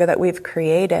Sangha that we've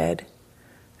created.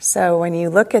 So when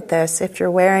you look at this, if you're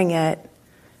wearing it,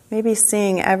 maybe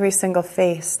seeing every single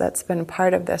face that's been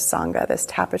part of this Sangha, this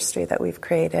tapestry that we've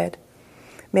created.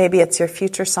 Maybe it's your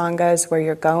future Sanghas where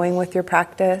you're going with your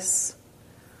practice.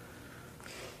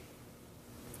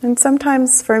 And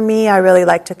sometimes for me, I really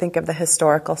like to think of the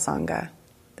historical Sangha,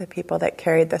 the people that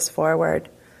carried this forward,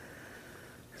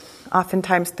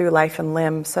 oftentimes through life and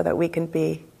limb, so that we can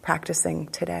be practicing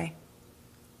today.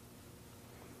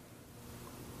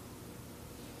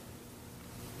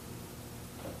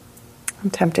 I'm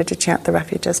tempted to chant the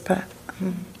refuges, but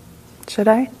should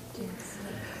I?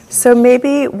 So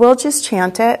maybe we'll just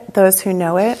chant it, those who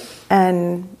know it,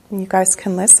 and you guys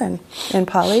can listen in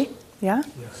Pali. Yeah?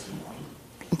 Yes.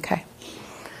 Okay.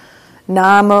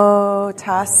 Namo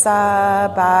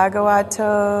tassa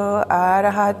bhagavato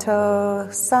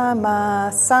arahato sama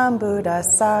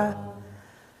sambuddhassa.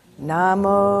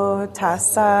 Namo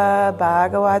tassa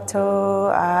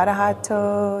bhagavato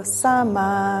arahato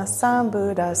sama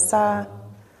sambuddhassa.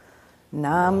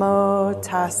 Namo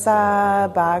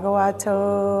tassa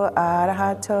bhagavato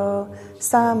arahato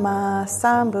sama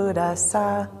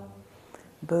sambuddhassa.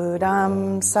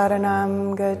 Buddham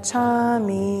saranam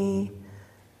gacchami.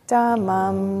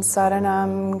 Dhammam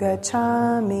saranam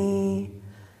gacchami.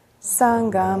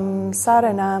 Sangham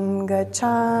saranam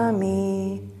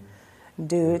gacchami.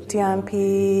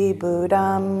 Dutyampi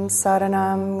Buddham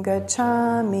saranam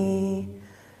gacchami.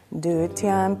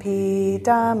 Dutyampi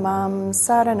Dhammam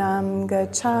saranam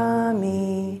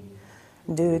gacchami.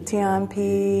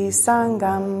 Dutyampi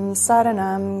Sangham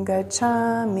saranam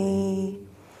gacchami.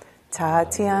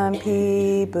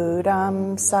 Tatyampi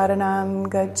Buddham saranam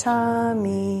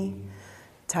gacchami.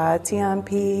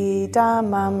 Tatyampi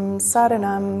Dhammam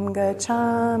saranam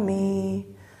gacchami.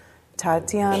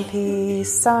 Tatyampi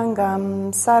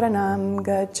Sangham saranam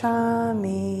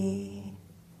gacchami.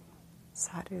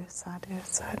 Sadhu, sadhu,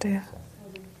 sadhu.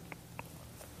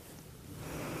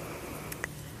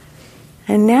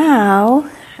 And now,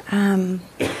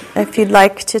 if you'd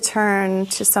like to turn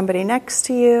to somebody next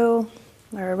to you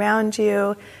or around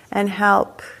you and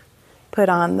help put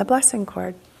on the blessing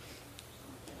cord.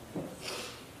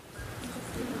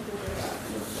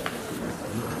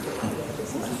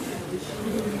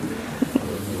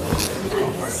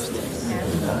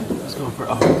 Let's go for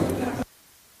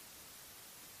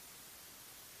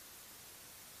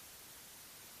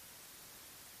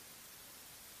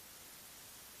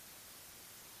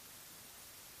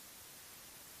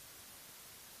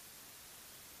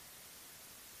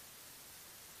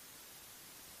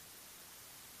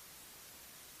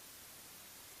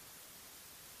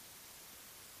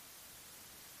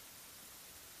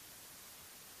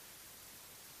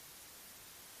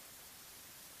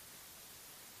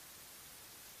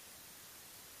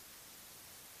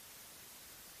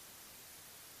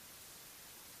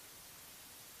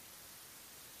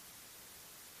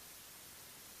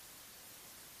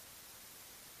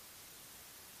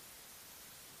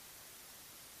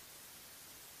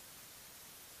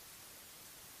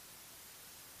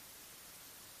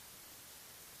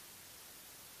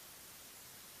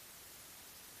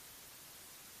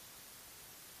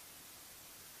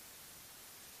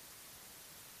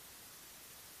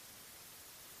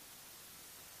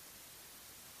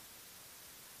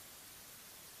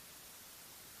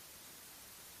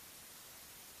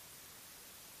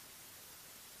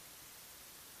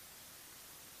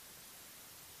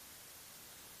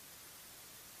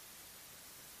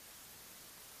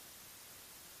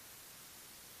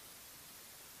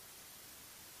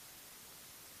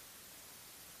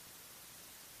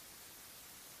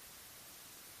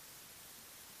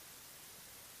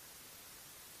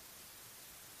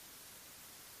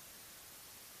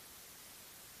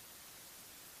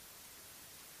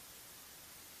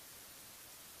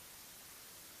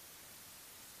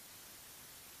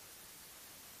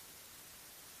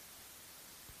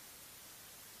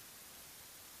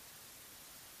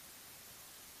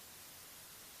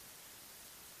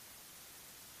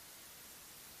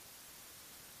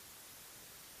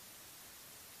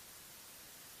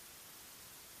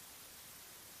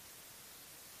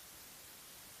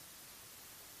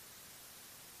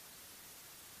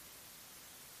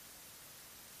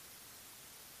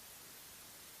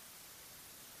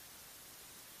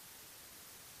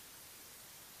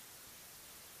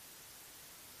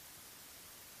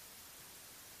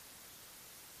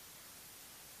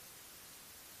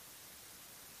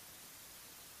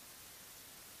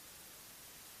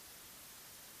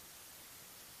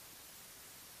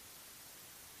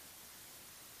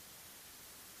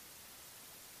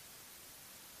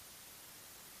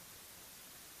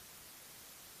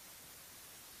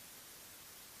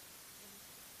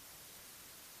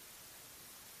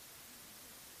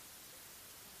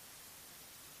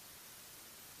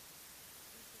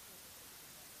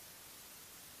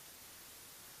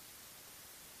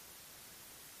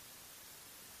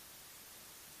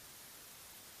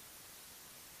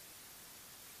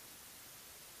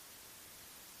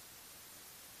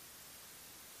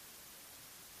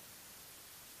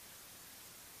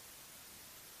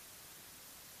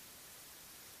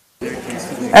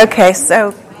Okay,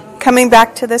 so coming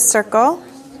back to this circle.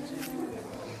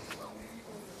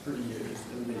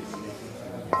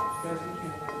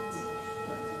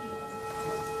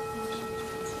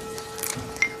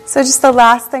 So just the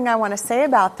last thing I want to say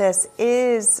about this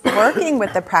is working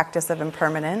with the practice of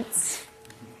impermanence.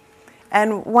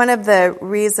 And one of the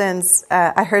reasons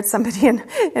I heard somebody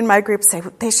in my group say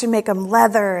they should make them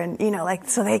leather and, like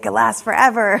so they can last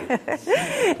forever.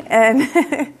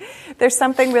 And there's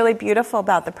something really beautiful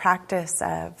about the practice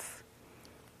of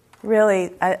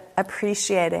really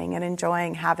appreciating and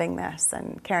enjoying having this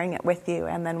and carrying it with you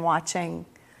and then watching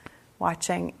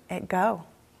it go,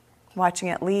 watching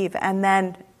it leave, and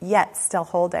then yet still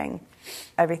holding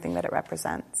everything that it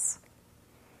represents.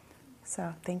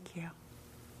 So thank you.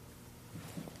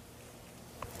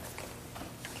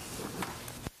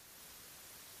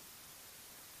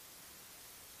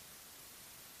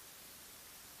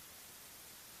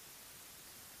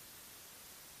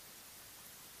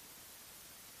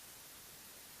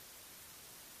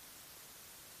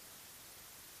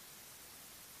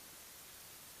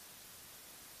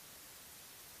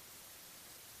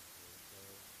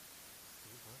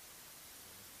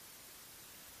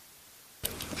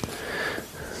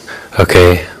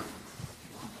 Okay.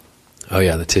 Oh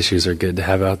yeah, the tissues are good to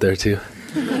have out there too.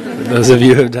 Those of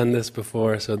you who have done this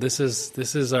before, so this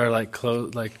is our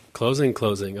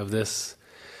closing of this.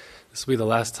 This will be the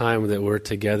last time that we're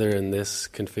together in this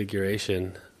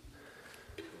configuration.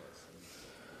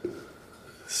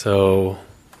 So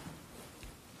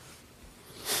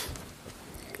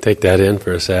take that in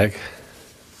for a sec.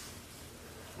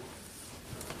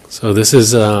 So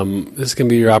this can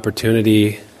be your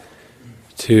opportunity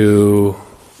to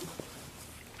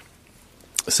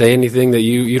say anything that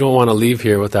you don't want to leave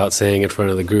here without saying in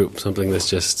front of the group, something that's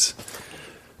just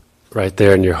right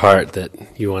there in your heart that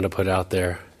you want to put out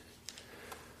there.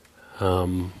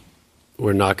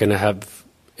 We're not going to have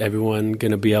everyone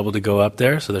going to be able to go up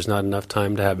there, so there's not enough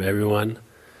time to have everyone.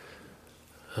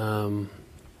 But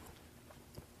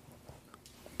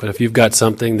if you've got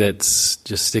something that's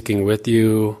just sticking with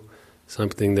you,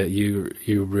 something that you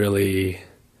really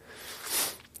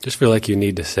just feel like you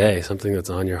need to say, something that's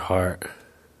on your heart,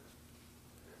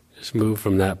 just move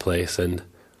from that place, and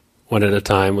one at a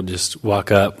time we'll just walk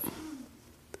up,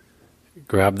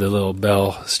 grab the little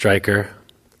bell striker,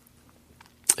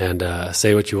 and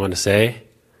say what you want to say.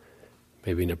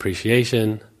 Maybe an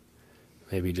appreciation,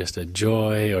 maybe just a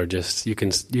joy, or just you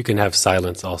can have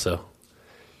silence also,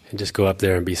 and just go up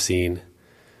there and be seen.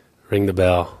 Ring the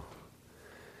bell,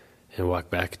 and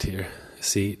walk back to your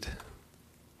seat.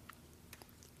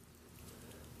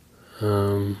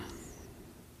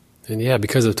 And yeah,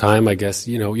 because of time, I guess,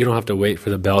 you don't have to wait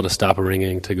for the bell to stop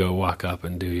ringing to go walk up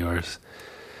and do yours.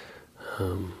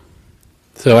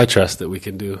 So I trust that we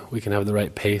can have the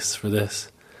right pace for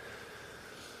this.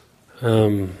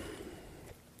 So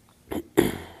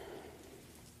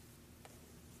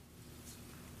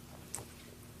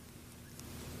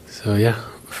yeah,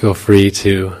 feel free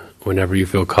to, whenever you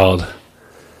feel called,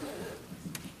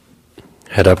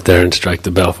 head up there and strike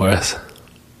the bell for us.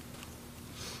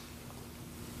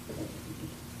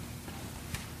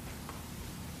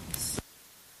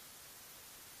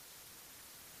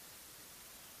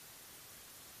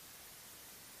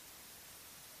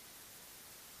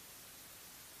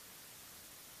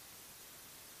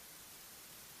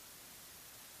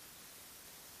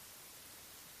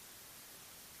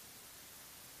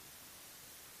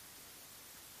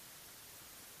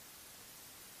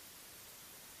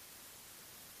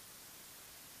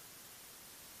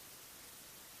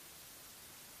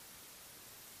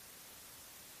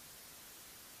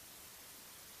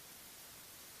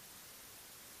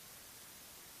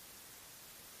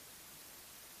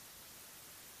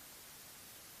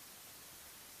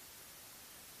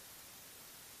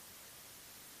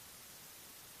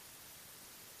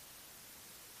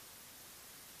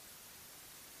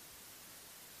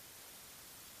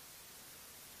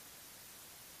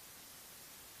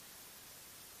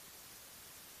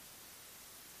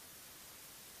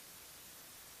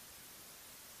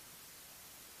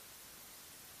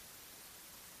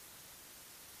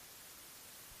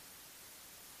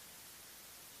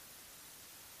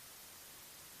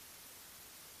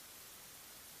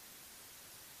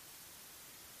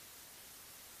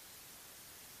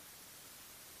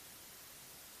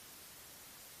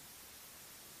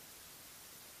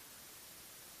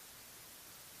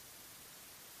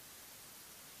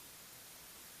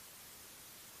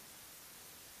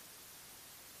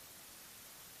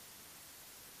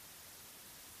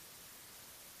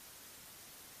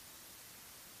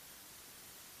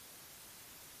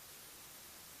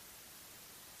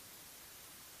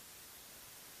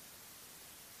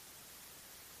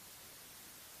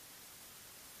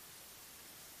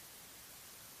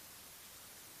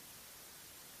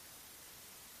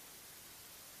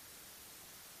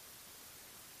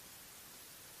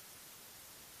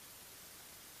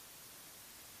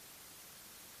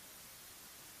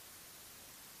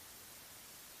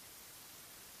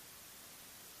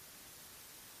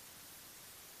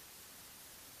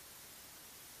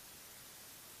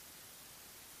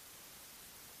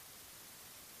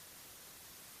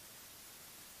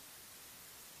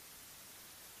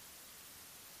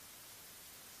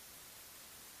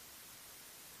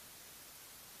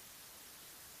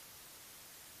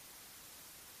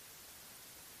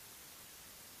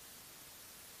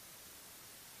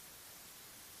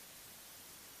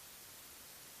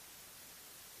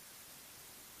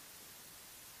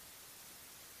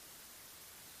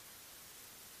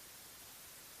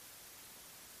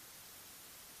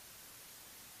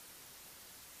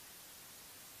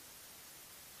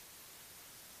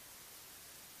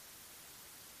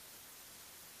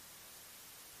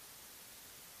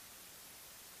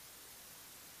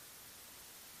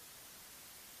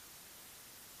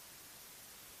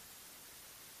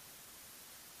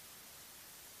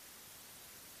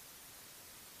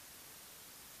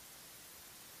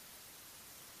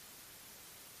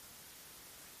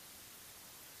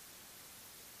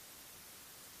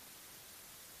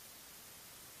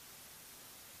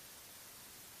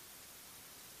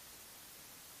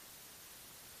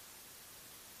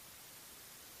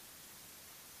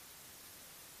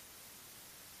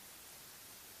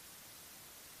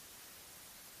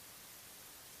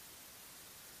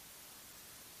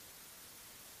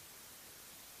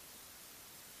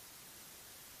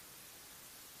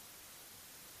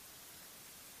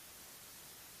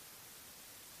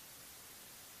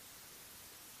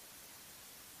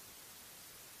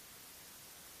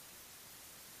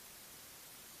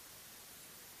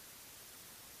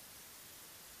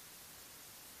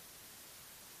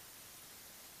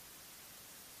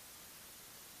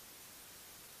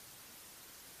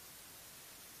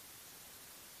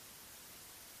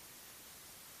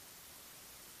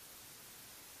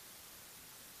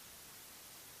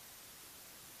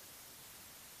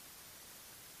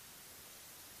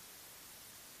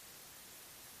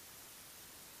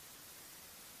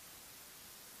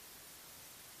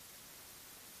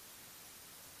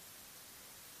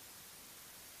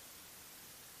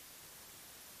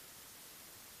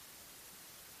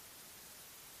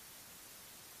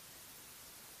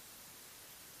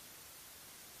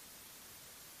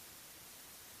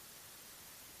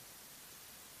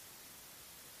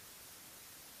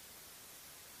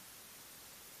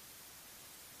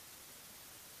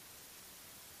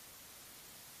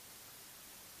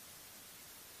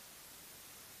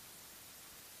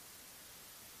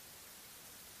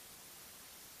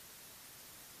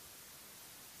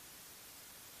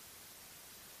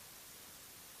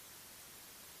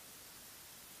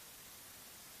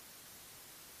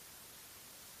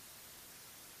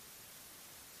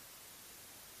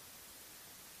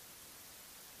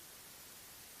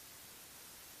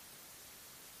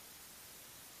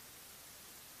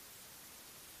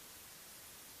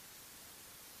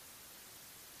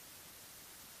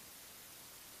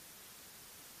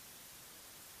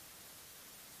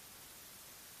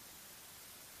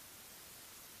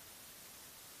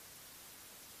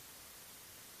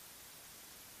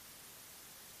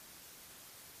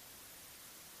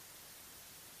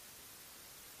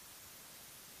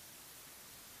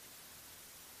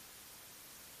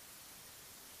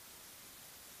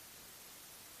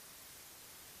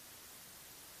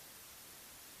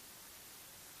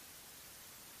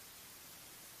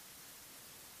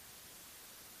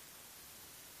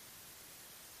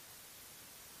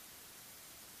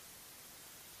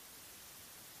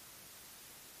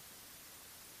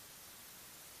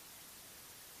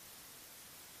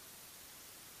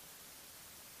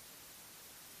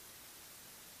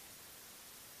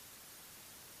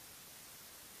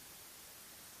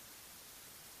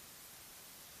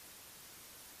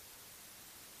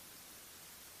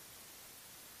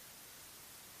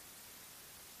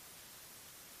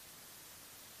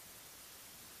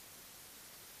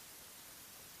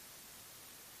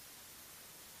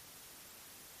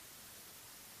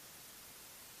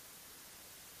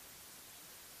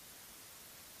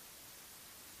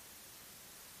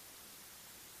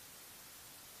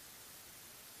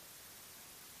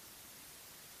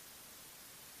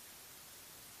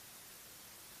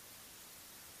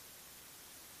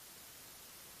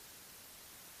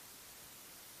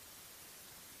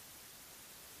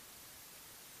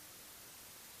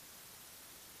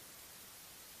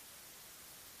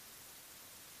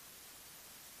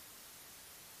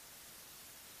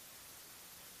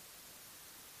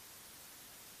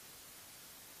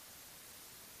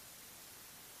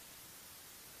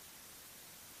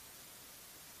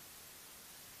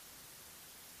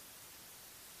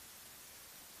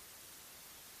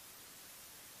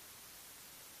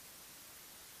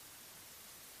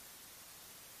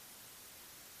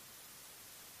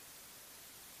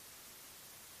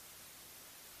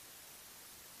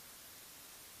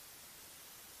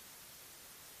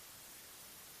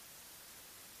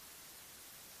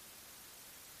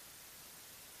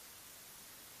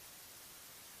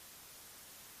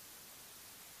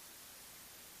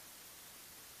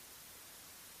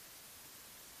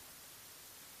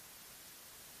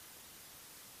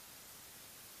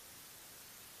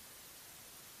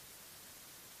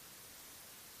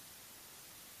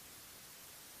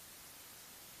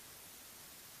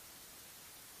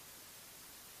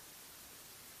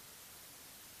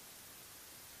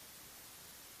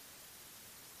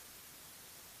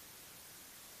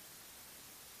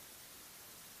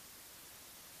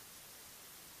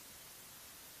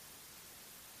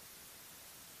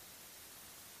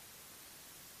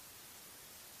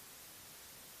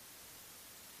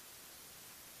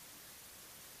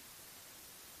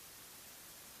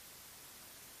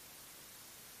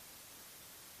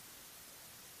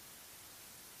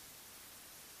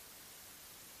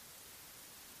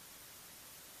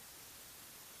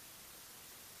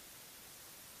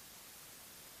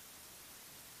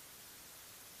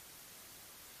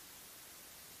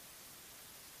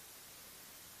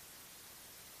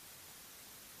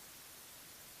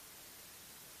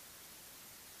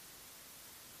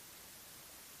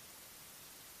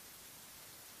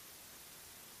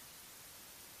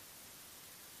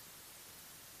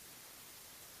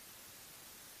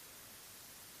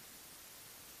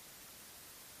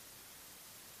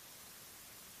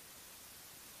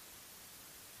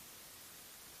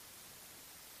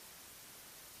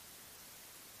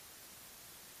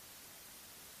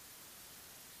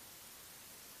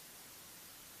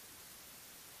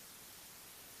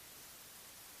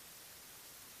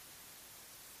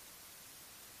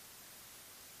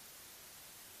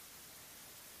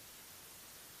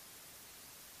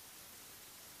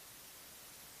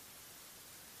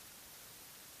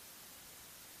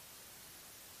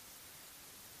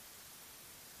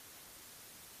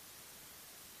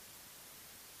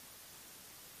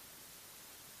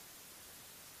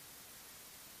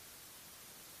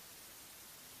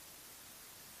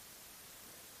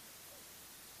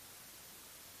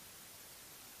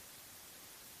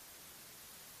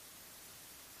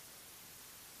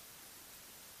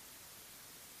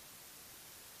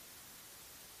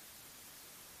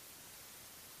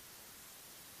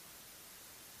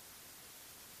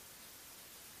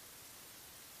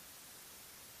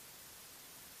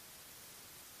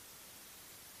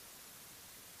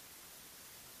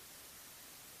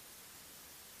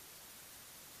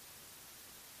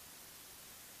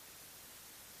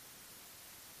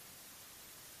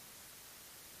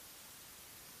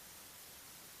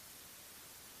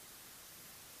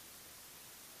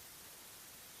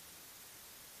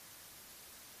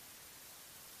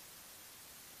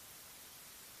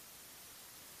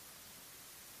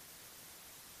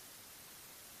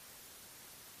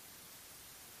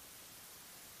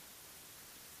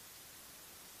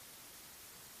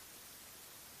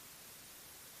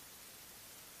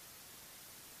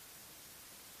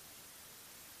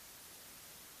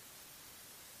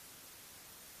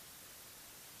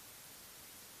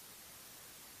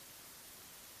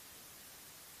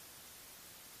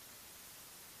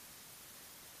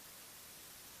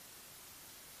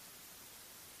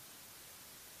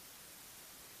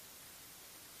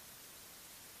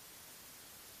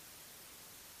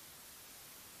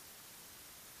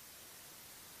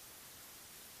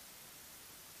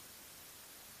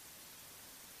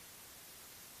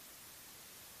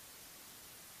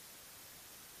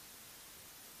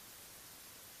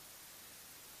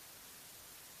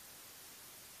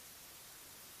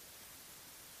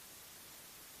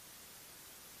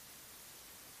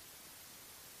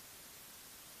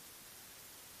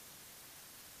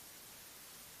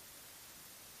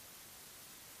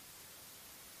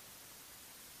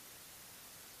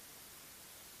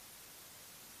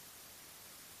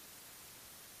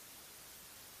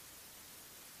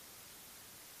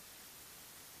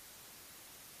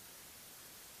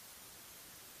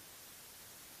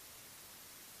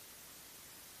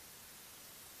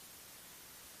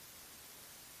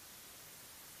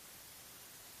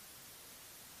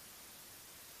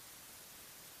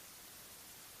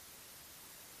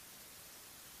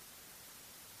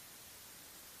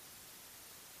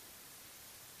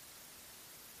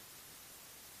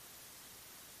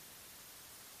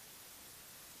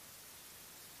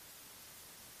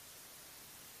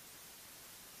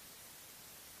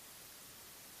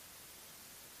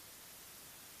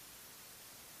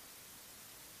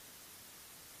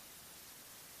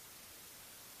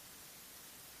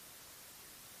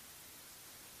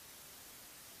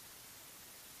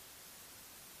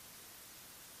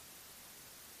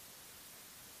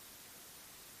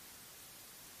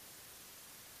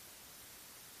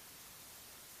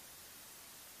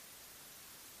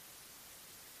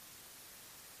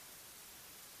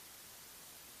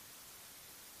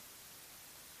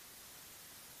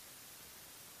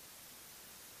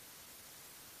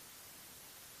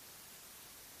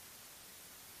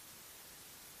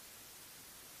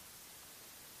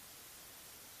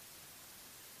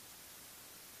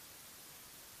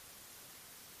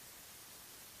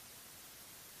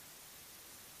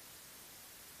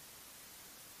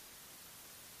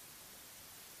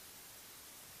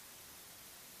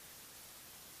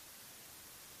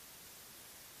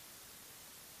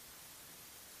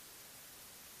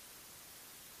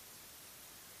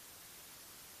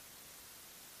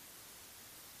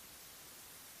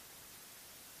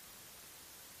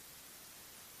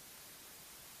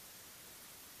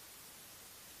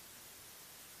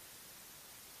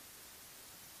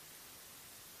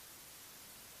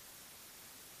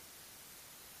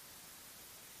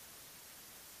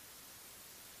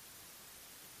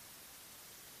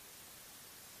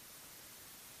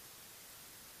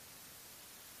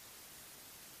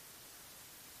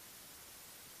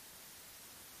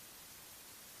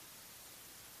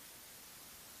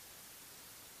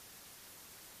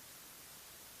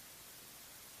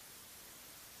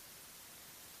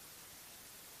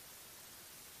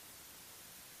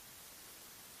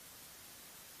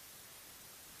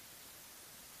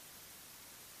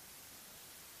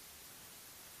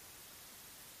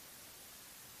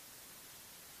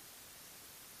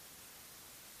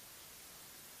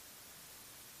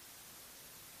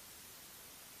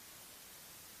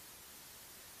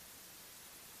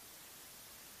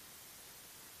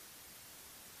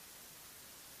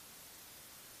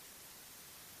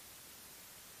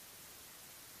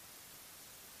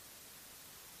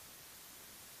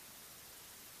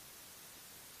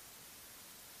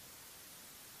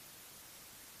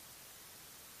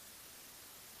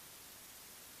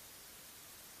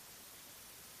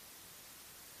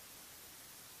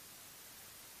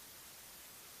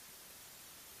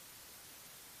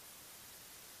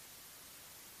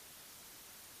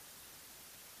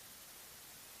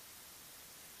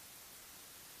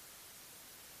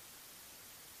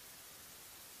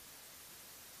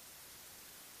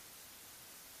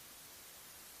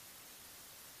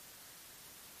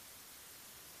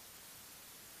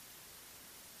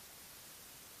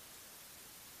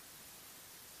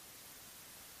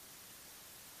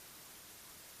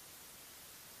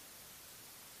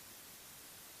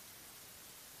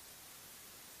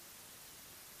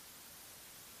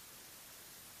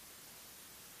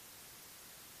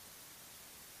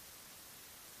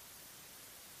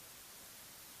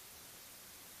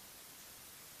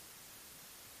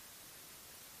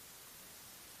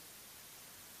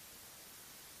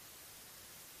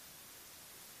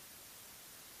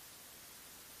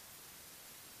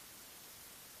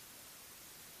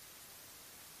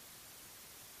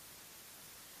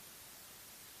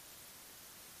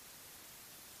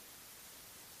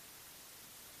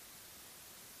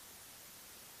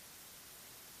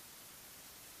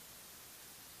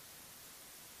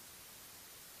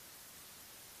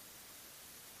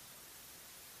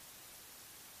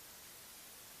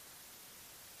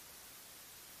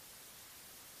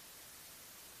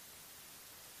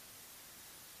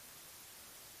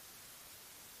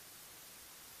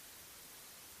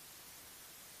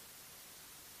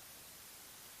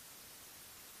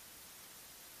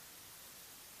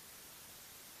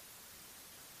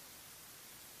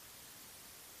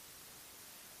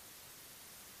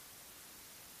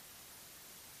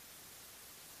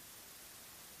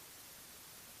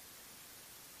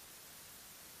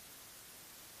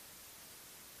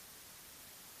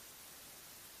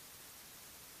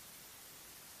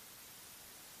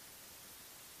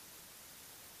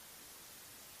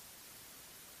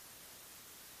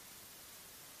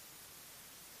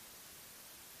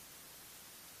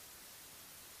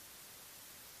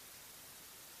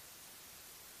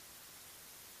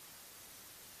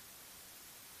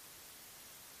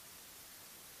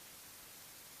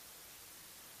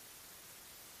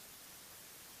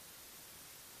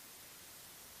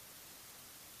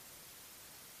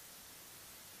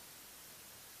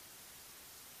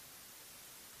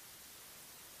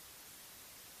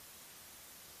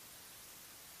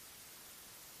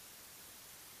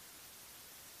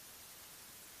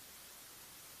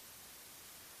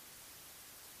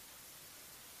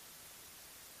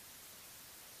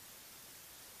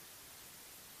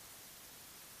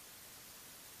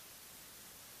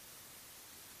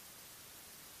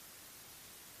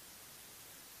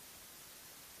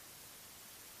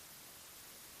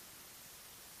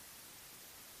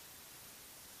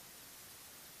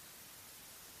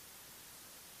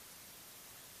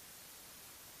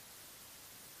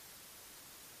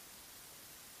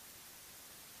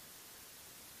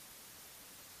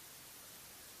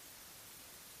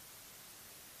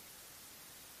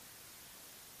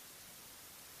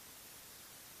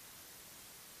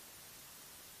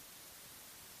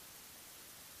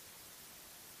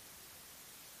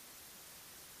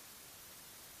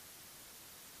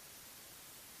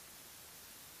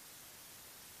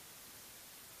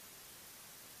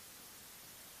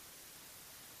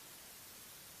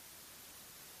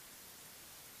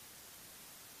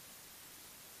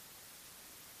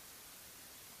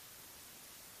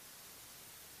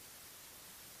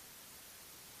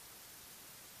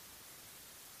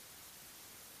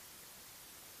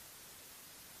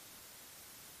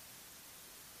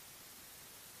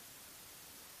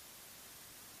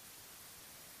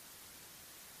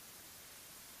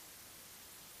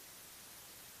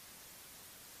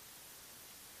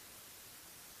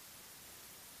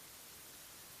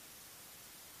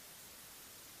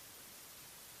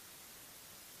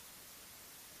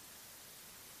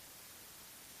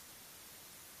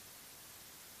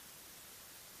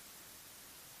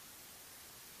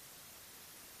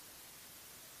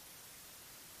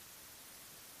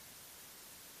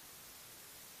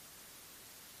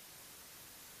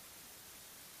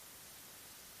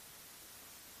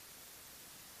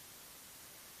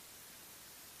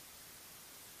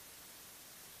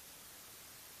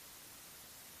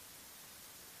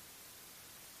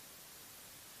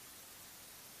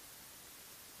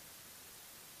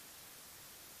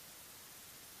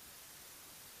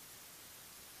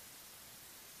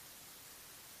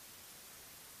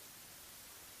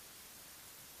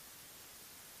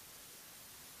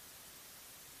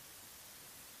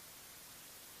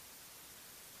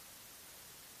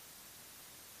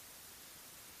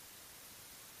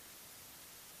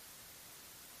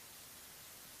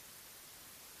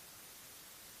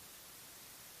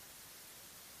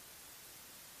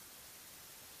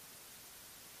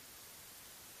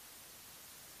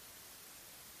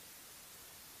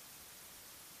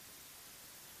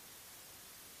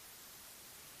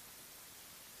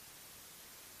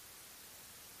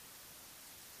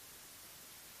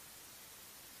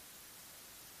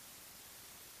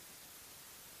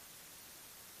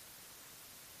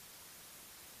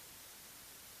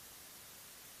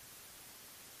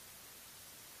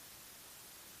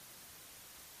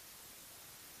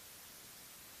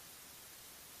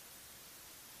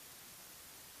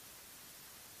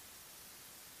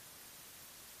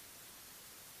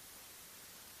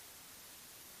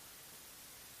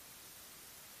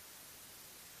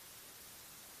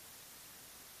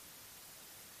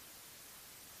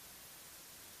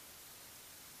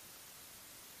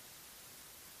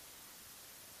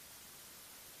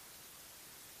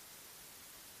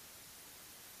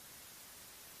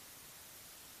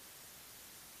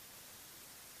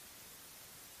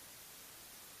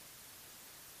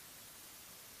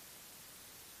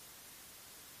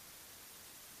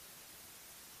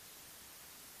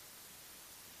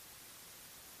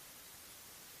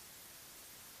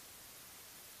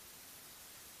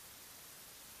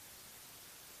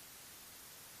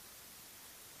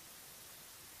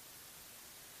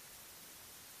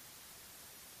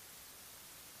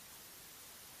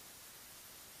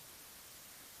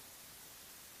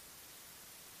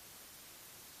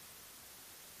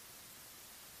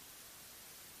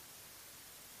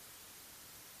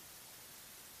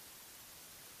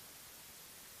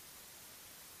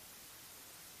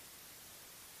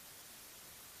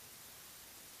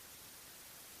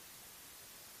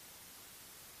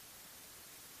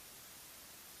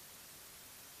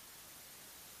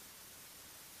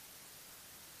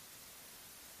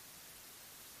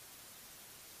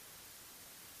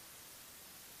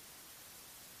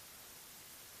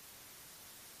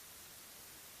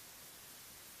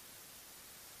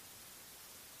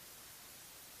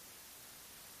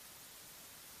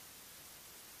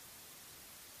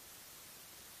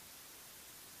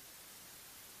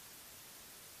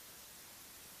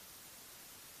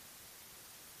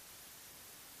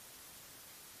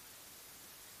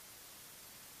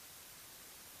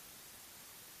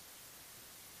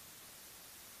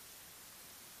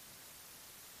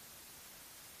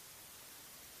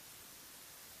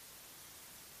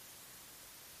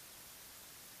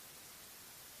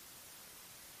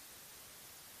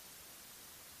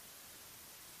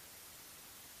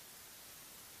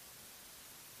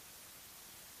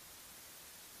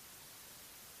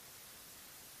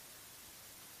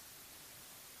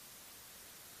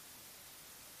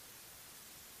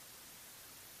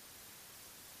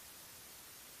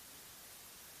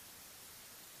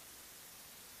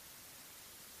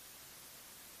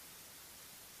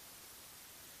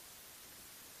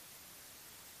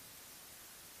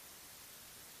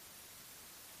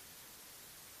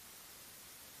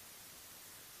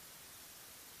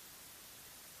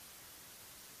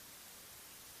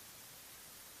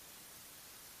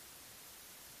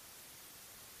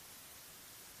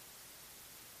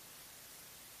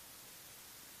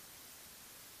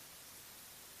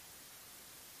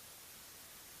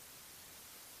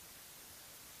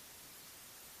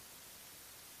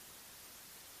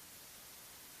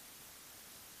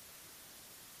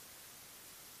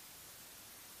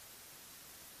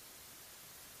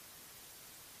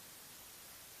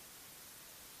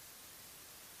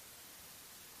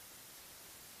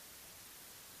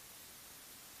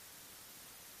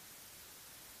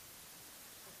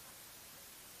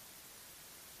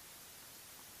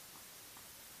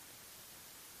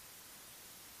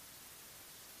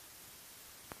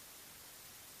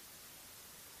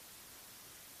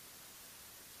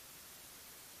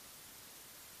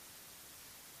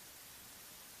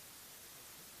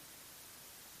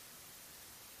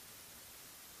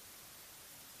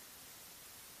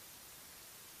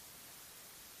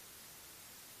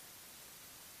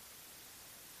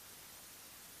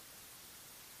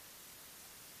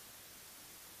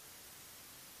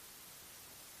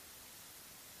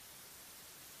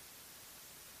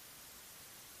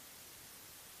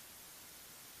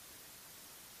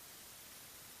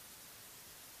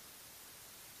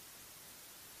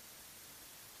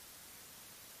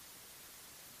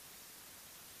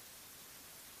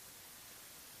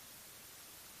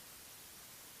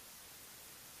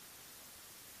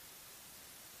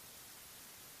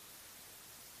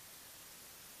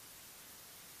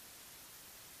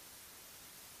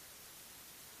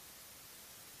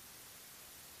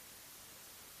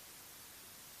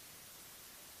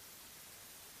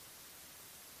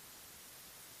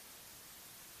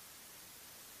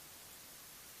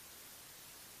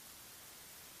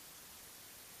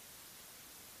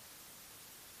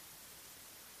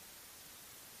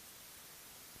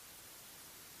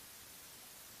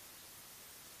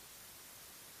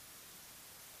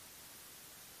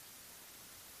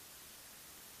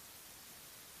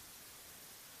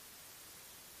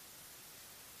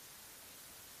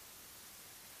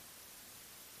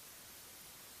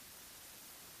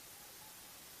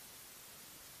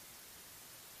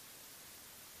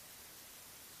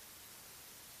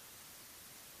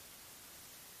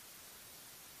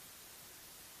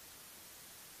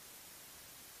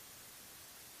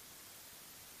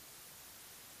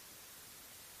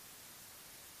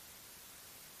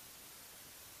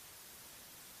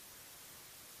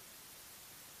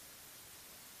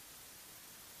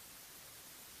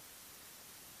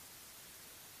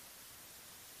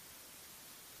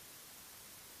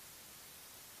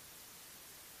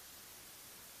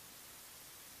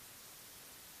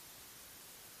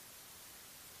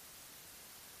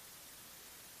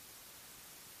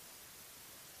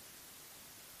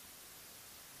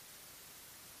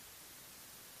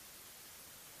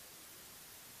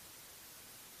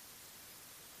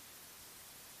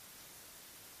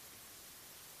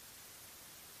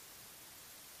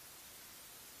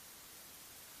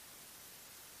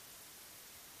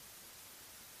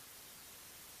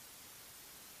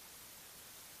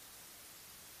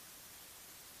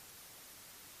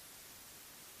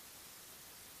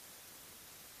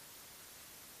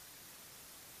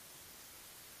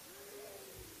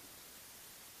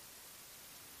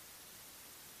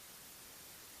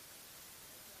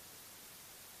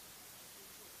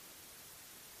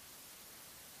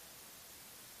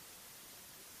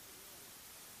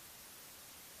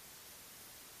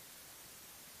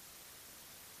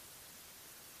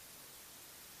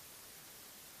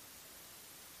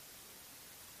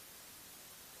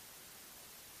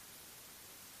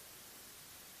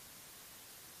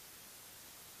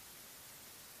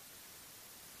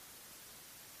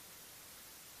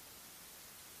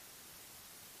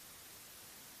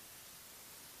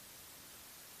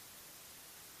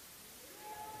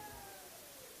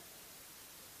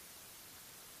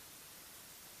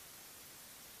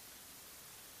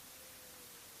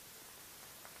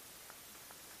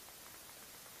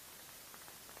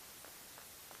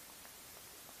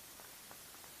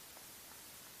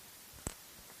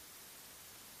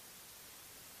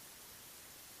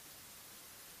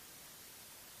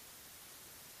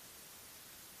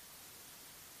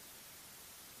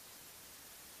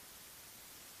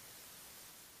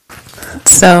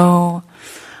 So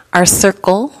our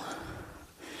circle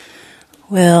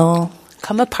will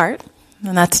come apart,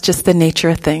 and that's just the nature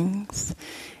of things.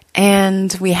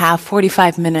 And we have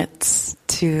 45 minutes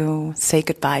to say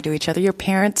goodbye to each other. Your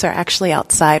parents are actually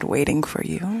outside waiting for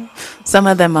you. Some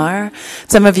of them are.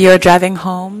 Some of you are driving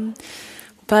home.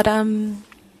 But in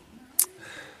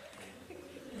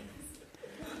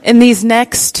these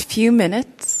next few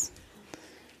minutes,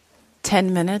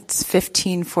 10 minutes,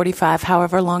 15, 45,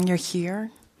 however long you're here,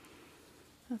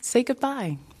 say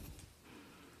goodbye.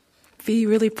 Be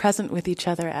really present with each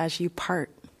other as you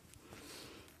part.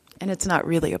 And it's not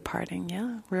really a parting,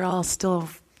 yeah? We're all still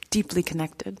deeply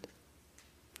connected.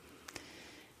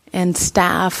 And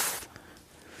staff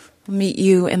will meet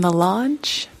you in the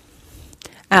lodge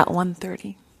at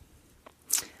 1:30.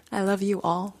 I love you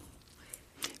all.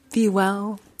 Be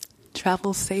well,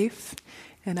 travel safe,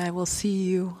 and I will see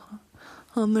you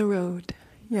on the road.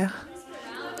 Yeah.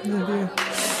 Love you.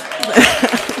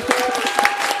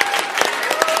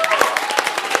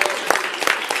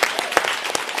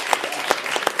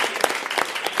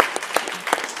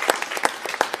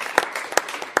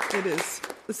 It is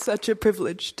such a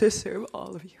privilege to serve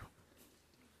all of you.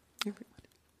 Everyone.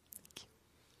 Thank you.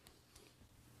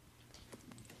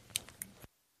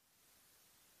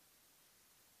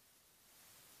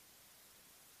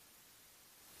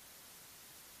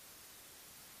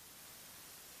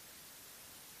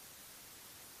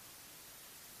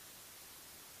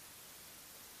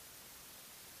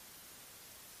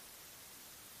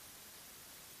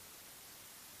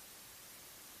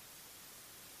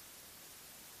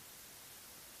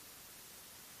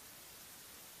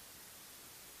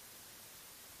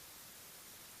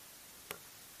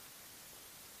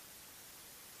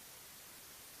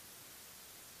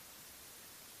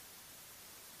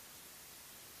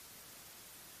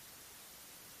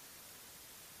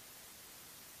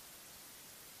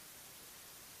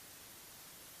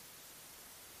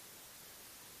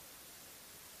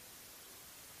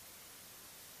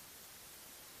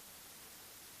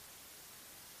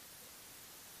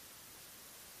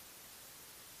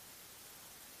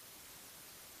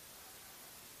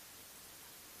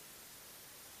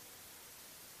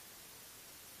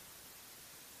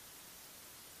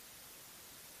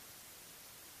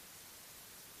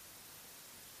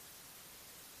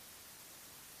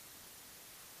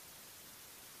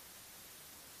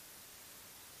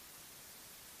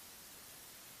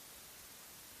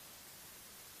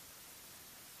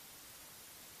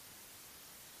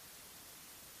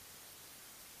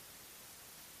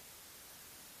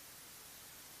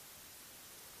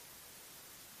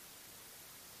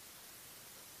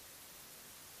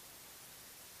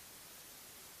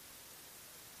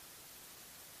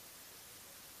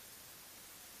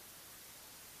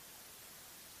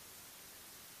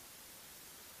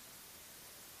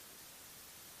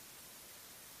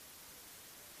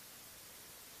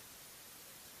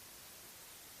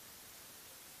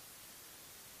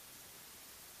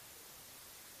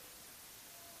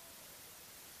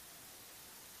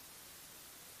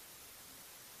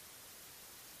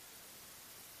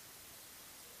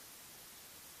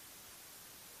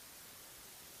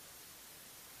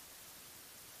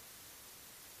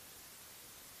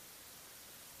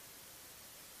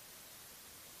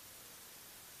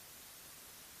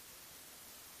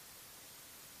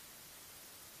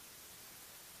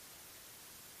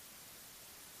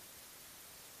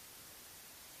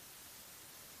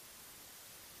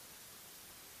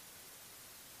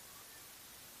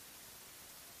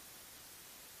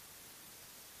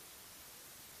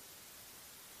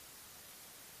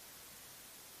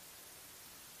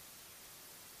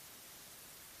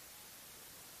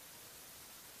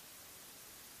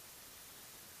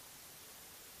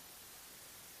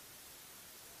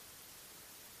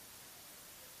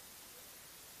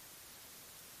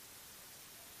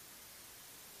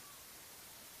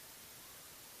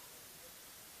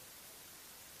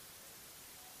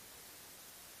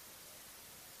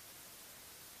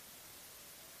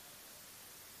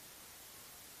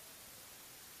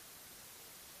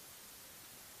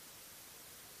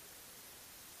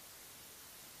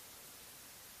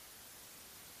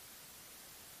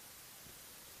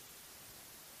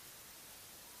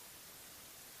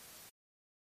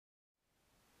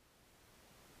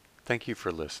 Thank you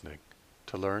for listening.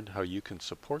 To learn how you can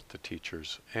support the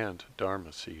teachers and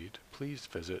Dharma Seed, please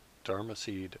visit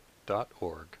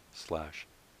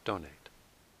dharmaseed.org/donate.